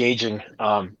engaging.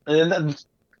 And then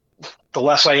the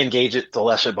less I engage it, the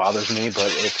less it bothers me. But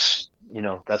it's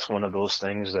that's one of those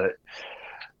things that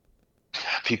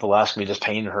people ask me, does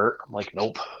pain hurt? I'm like,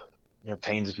 nope.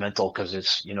 Pain's mental, because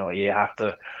it's you have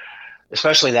to,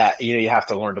 especially that you have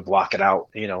to learn to block it out.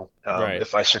 Right.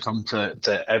 If I succumb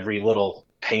to every little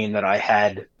pain that I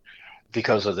had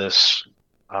because of this,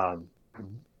 I'd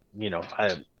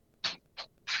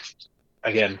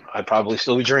probably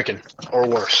still be drinking or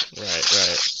worse.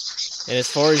 Right. And as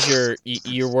far as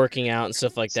you're working out and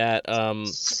stuff like that,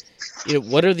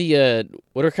 what are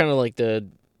kind of like the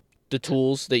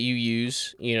tools that you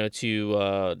use, to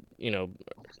are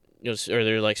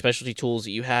there like specialty tools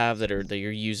that you have that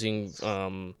you're using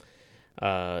in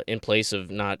place of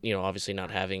not, obviously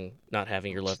not having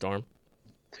your left arm?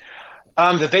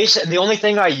 The only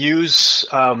thing I use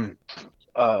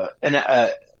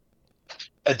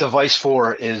a device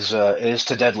for is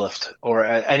to deadlift, or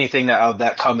anything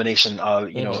that combination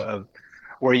Mm-hmm.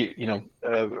 where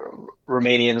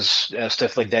Romanians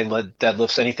stiff leg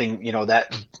deadlifts, anything,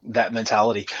 that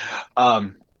mentality.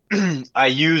 um, I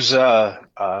use a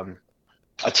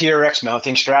TRX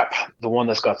mounting strap, the one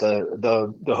that's got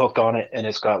the hook on it, and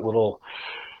it's got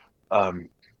um,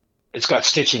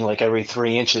 stitching like every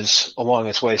 3 inches along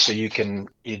its way, so you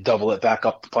double it back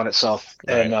up upon itself.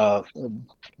 Right. And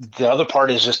the other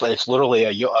part is just it's literally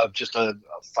just a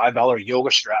 $5 yoga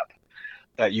strap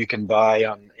that you can buy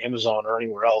on Amazon or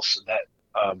anywhere else, that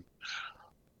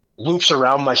loops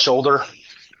around my shoulder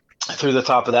through the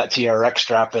top of that TRX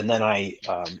strap, and then I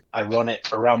run it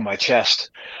around my chest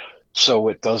so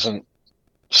it doesn't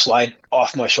slide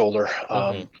off my shoulder.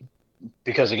 Mm-hmm.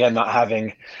 Because again, not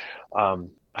having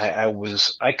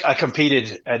I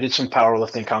competed. I did some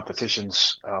powerlifting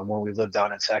competitions when we lived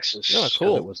down in Texas. Oh, Because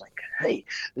cool. it was like, hey,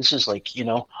 this is like,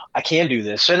 I can do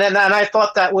this. And I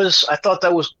thought that was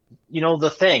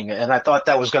the thing, and I thought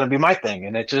that was going to be my thing,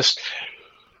 and it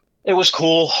was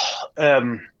cool.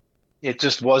 It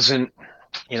just wasn't,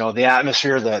 the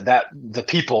atmosphere, the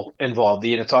people involved.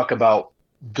 Talk about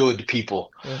good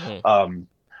people. Mm-hmm.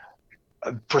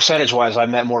 Percentage wise, I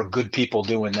met more good people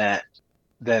doing that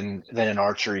than in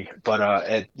archery. But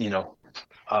it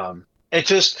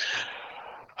just,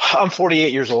 I'm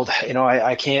 48 years old.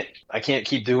 I can't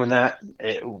keep doing that.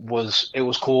 It was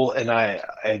cool, and I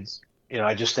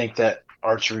just think that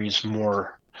archery is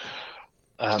more.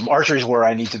 Archery is where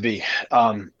I need to be.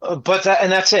 But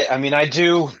that's it. I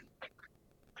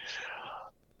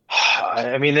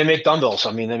mean, they make dumbbells.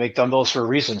 I mean, they make dumbbells for a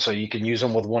reason, so you can use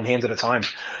them with one hand at a time.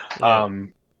 Yeah.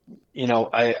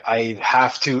 I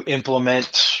have to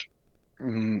implement,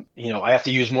 I have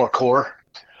to use more core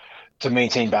to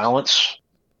maintain balance,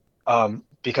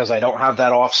 because I don't have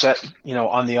that offset,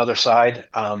 on the other side.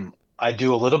 I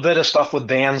do a little bit of stuff with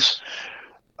bands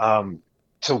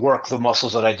to work the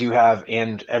muscles that I do have,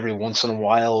 and every once in a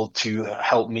while to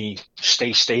help me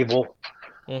stay stable.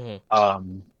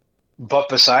 Mm-hmm. but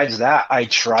besides that, I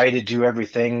try to do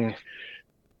everything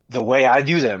the way I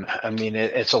do them. I mean,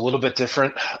 it's a little bit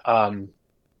different,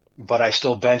 but I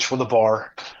still bench with a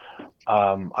bar.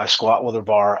 I squat with a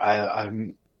bar.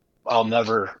 I'll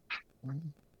never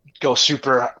go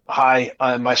super high.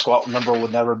 My squat number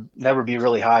would never be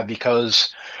really high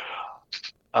because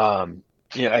I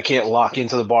can't lock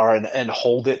into the bar and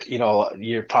hold it.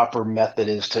 Your proper method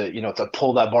is to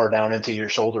pull that bar down into your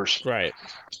shoulders. Right.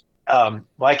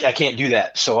 Like I can't do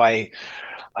that, so I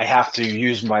have to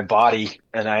use my body,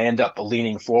 and I end up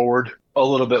leaning forward a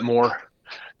little bit more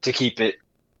to keep it,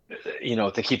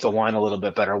 to keep the line a little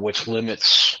bit better, which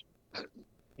limits,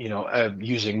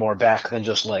 using more back than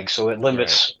just legs. So it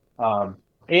limits,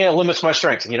 it limits my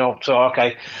strength. So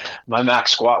okay, my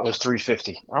max squat was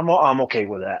 350. I'm okay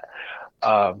with that.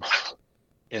 And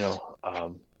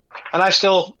I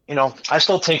still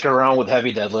tinker around with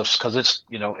heavy deadlifts because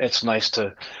it's nice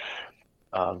to,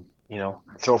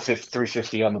 throw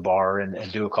 350 on the bar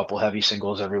and do a couple heavy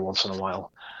singles every once in a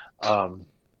while.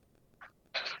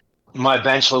 My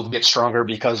bench will get stronger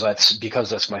because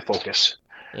that's my focus.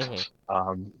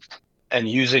 Mm-hmm. And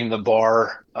using the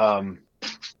bar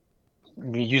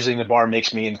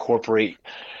makes me incorporate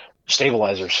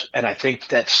stabilizers, and I think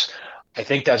that's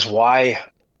why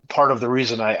part of the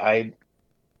reason I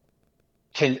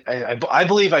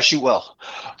believe I shoot well,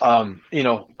 but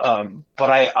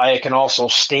I can also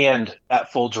stand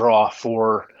at full draw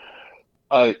for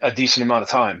a decent amount of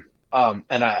time,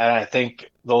 and I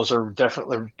think those are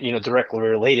definitely directly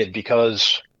related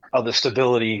because of the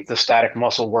stability, the static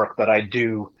muscle work that I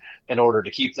do in order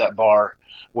to keep that bar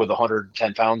with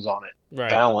 110 pounds on it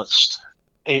balanced.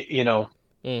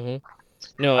 Mm-hmm.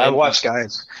 No, I watch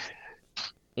guys.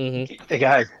 Mm-hmm. The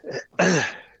guy.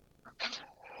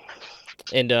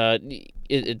 And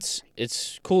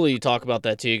it's cool that you talk about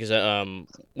that too, because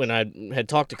when I had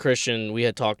talked to Christian, we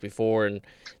had talked before, and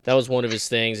that was one of his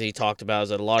things that he talked about, is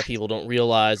that a lot of people don't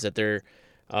realize that they're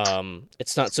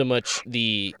it's not so much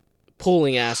the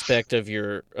pulling aspect of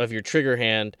your trigger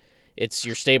hand, it's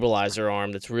your stabilizer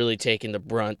arm that's really taking the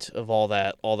brunt of all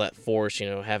that force,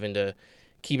 having to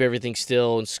keep everything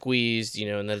still and squeezed,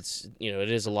 and that's, it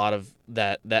is a lot of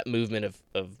that movement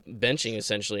of benching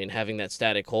essentially, and having that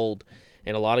static hold.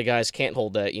 And a lot of guys can't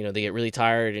hold that, they get really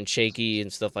tired and shaky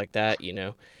and stuff like that,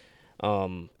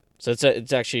 So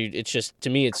it's actually, it's just, to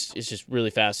me, it's just really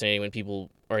fascinating when people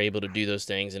are able to do those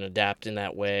things and adapt in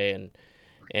that way.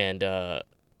 And I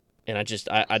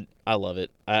love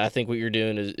it. I think what you're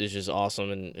doing is just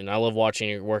awesome. And I love watching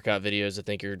your workout videos. I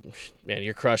think you're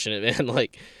crushing it, man.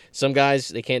 Like, some guys,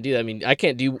 they can't do that. I mean, I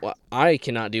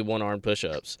cannot do one arm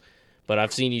push-ups, but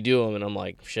I've seen you do them, and I'm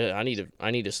like, shit, I need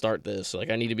to start this. Like,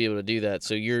 I need to be able to do that.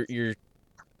 So you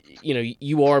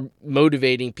are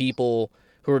motivating people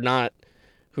who are not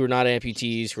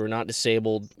amputees, who are not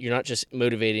disabled. You're not just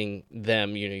motivating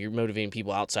them. You're motivating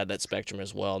people outside that spectrum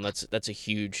as well, and that's a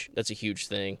huge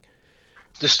thing.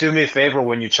 Just do me a favor,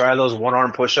 when you try those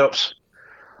one-arm push-ups,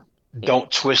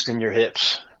 don't twist in your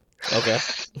hips. Okay.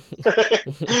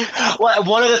 Well,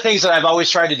 one of the things that I've always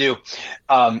tried to do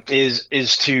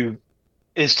is to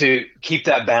keep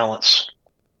that balance.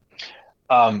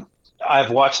 I've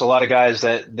watched a lot of guys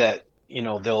that they'll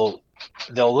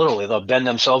bend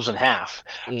themselves in half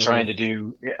trying to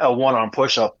do a one-arm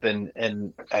push-up,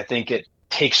 and I think it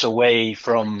takes away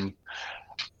from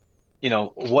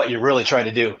what you're really trying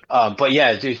to do. But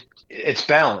yeah, dude, it's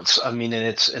balance. I mean,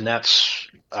 and that's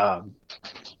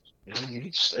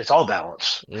it's all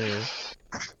balance.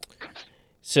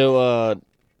 So,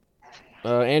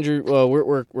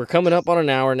 Andrew, we're coming up on an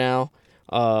hour now.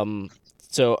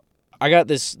 So I got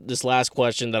this last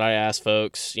question that I ask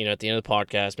folks, at the end of the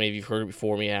podcast. Maybe you've heard it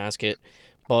before me ask it,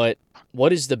 but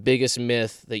what is the biggest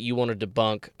myth that you want to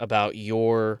debunk about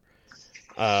your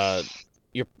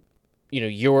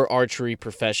archery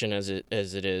profession as it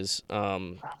is?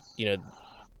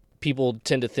 People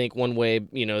tend to think one way.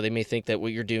 They may think that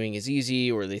what you're doing is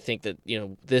easy, or they think that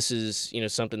this is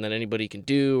something that anybody can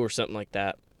do, or something like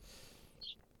that.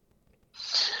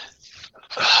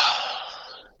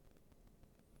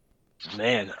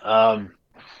 Man, I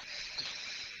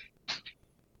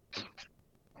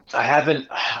haven't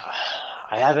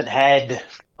had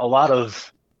a lot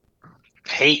of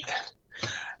hate.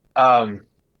 That's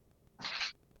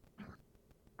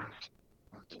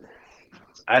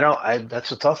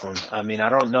a tough one. I mean, I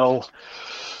don't know.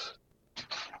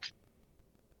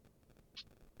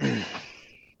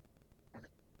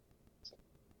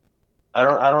 I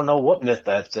don't know what myth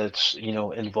that's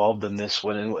involved in this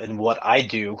one, and what I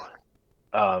do.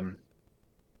 I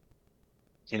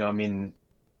mean,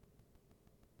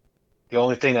 the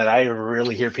only thing that I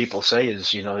really hear people say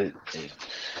is,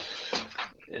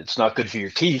 it's not good for your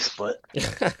teeth, but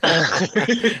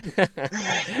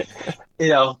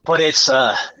but it's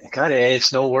kind of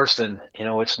it's no worse than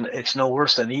it's no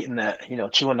worse than eating that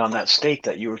chewing on that steak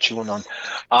that you were chewing on.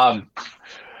 Um,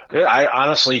 I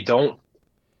honestly don't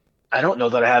know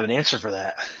that I have an answer for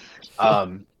that.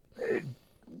 Um,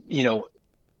 you know,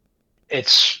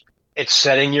 it's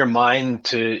setting your mind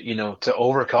to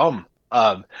overcome.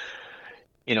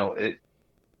 You know, it,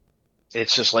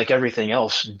 it's just like everything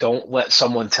else. Don't let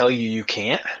someone tell you you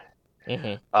can't.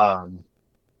 Hmm. Um,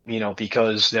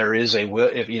 because there is a will.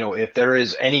 If there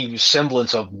is any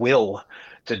semblance of will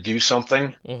to do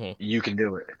something, Hmm. you can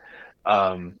do it.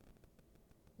 Um,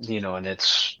 and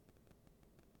it's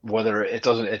whether it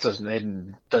doesn't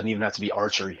even have to be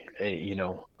archery.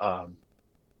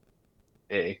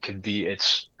 It could be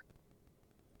it's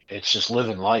just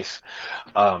living life.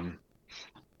 Um,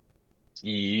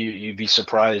 you'd be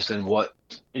surprised in what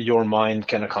your mind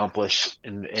can accomplish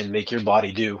and make your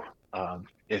body do,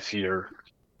 if you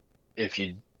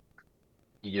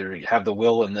have the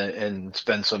will and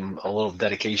spend a little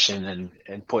dedication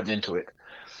and putting into it.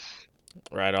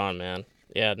 Right on, man.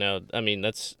 Yeah, no, I mean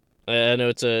I know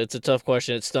it's a tough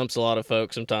question. It stumps a lot of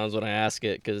folks sometimes when I ask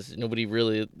it because nobody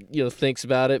really thinks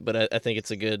about it. But I think it's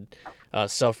a good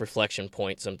self reflection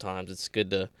point. Sometimes it's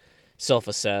good to self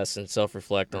assess and self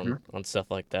reflect Hmm. on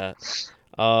stuff like that.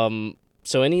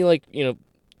 So any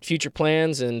future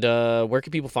plans and where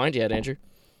can people find you at, Andrew?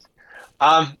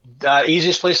 The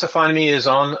easiest place to find me is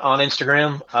on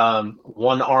Instagram.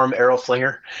 One arm arrow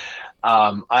flinger.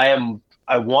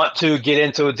 I want to get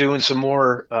into doing some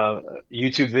more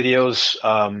YouTube videos.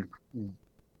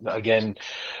 Again,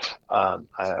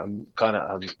 I'm kind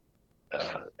of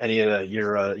any of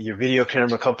your video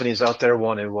camera companies out there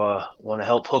want to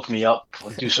help hook me up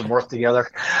and do some work together.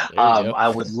 There you go. I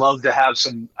would love to have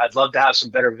some. I'd love to have some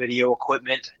better video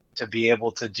equipment to be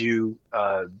able to do.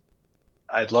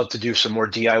 I'd love to do some more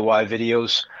DIY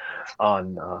videos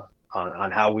on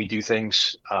on how we do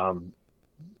things.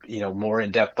 More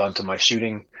in depth onto my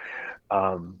shooting.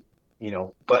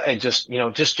 But and just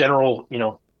general,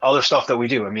 other stuff that we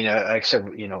do. I mean, like I said,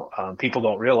 people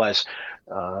don't realize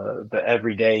the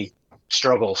everyday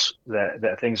struggles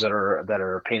that things that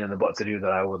are a pain in the butt to do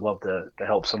that I would love to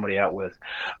help somebody out with.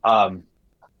 Um,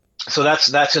 so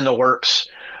that's in the works.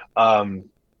 Um,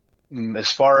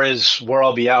 as far as where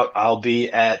I'll be out, I'll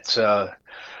be at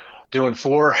doing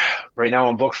four. Right now,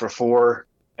 I'm booked for four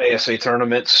ASA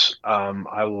tournaments.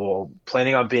 I will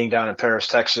planning on being down in Paris,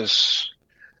 Texas,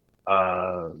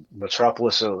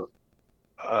 Metropolis,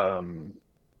 um,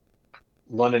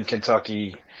 London,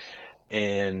 Kentucky,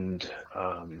 and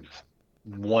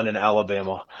one in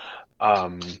Alabama.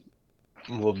 Um,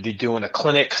 we'll be doing a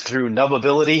clinic through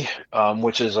Nubability,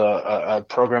 which is a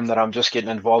program that I'm just getting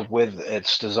involved with.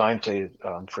 It's designed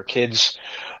for kids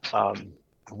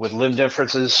with limb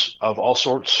differences of all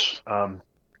sorts,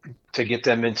 to get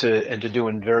them into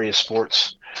doing various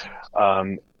sports.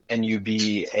 Nubal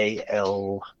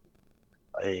Ability.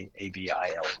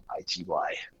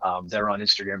 They're on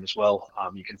Instagram as well.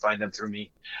 You can find them through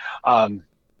me. Um,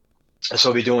 so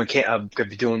I'll be doing I'm gonna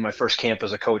be doing my first camp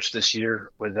as a coach this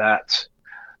year with that.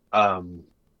 Um,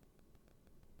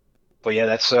 but yeah,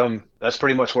 that's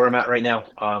pretty much where I'm at right now.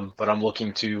 But I'm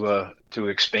looking to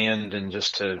expand and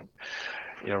just to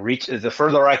reach. The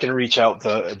further I can reach out,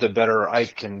 the better I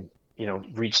can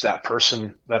reach that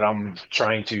person that I'm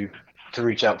trying to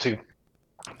reach out to.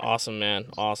 Awesome, man.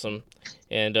 Awesome.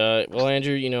 And well,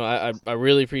 Andrew, I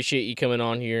really appreciate you coming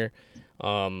on here.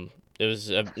 It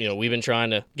was we've been trying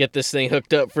to get this thing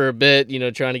hooked up for a bit.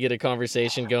 Trying to get a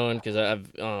conversation going because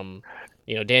I've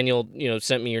Daniel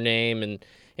sent me your name and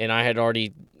I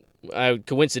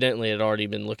coincidentally had already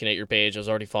been looking at your page. I was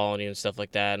already following you and stuff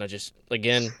like that. And I just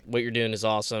again, what you're doing is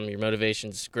awesome. Your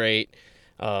motivation's great.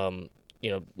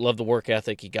 Love the work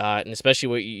ethic you got, and especially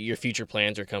what your future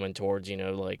plans are coming towards.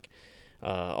 Like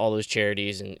all those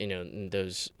charities and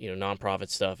those nonprofit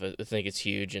stuff. I think it's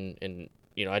huge, and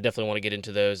I definitely want to get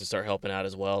into those and start helping out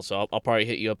as well. So I'll probably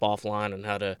hit you up offline on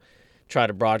how to try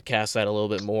to broadcast that a little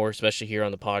bit more, especially here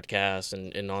on the podcast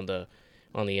and on the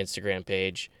Instagram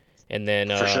page. And then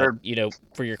For sure.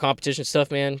 for your competition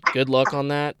stuff, man, good luck on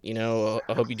that.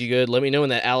 I hope you do good. Let me know when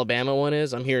that Alabama one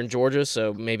is. I'm here in Georgia,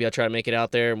 so maybe I'll try to make it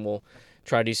out there and we'll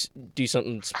try to do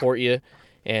something to support you.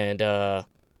 And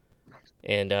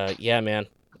yeah, man,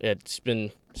 it's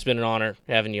been an honor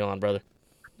having you on, brother.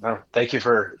 Thank you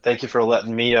for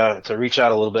letting me to reach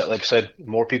out a little bit. Like I said,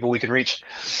 more people we can reach.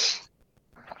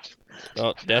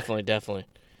 Oh, definitely, definitely.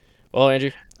 Well,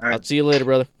 Andrew, All right. I'll see you later,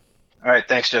 brother. All right.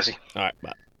 Thanks, Jesse. All right,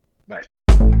 bye.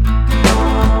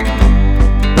 Bye.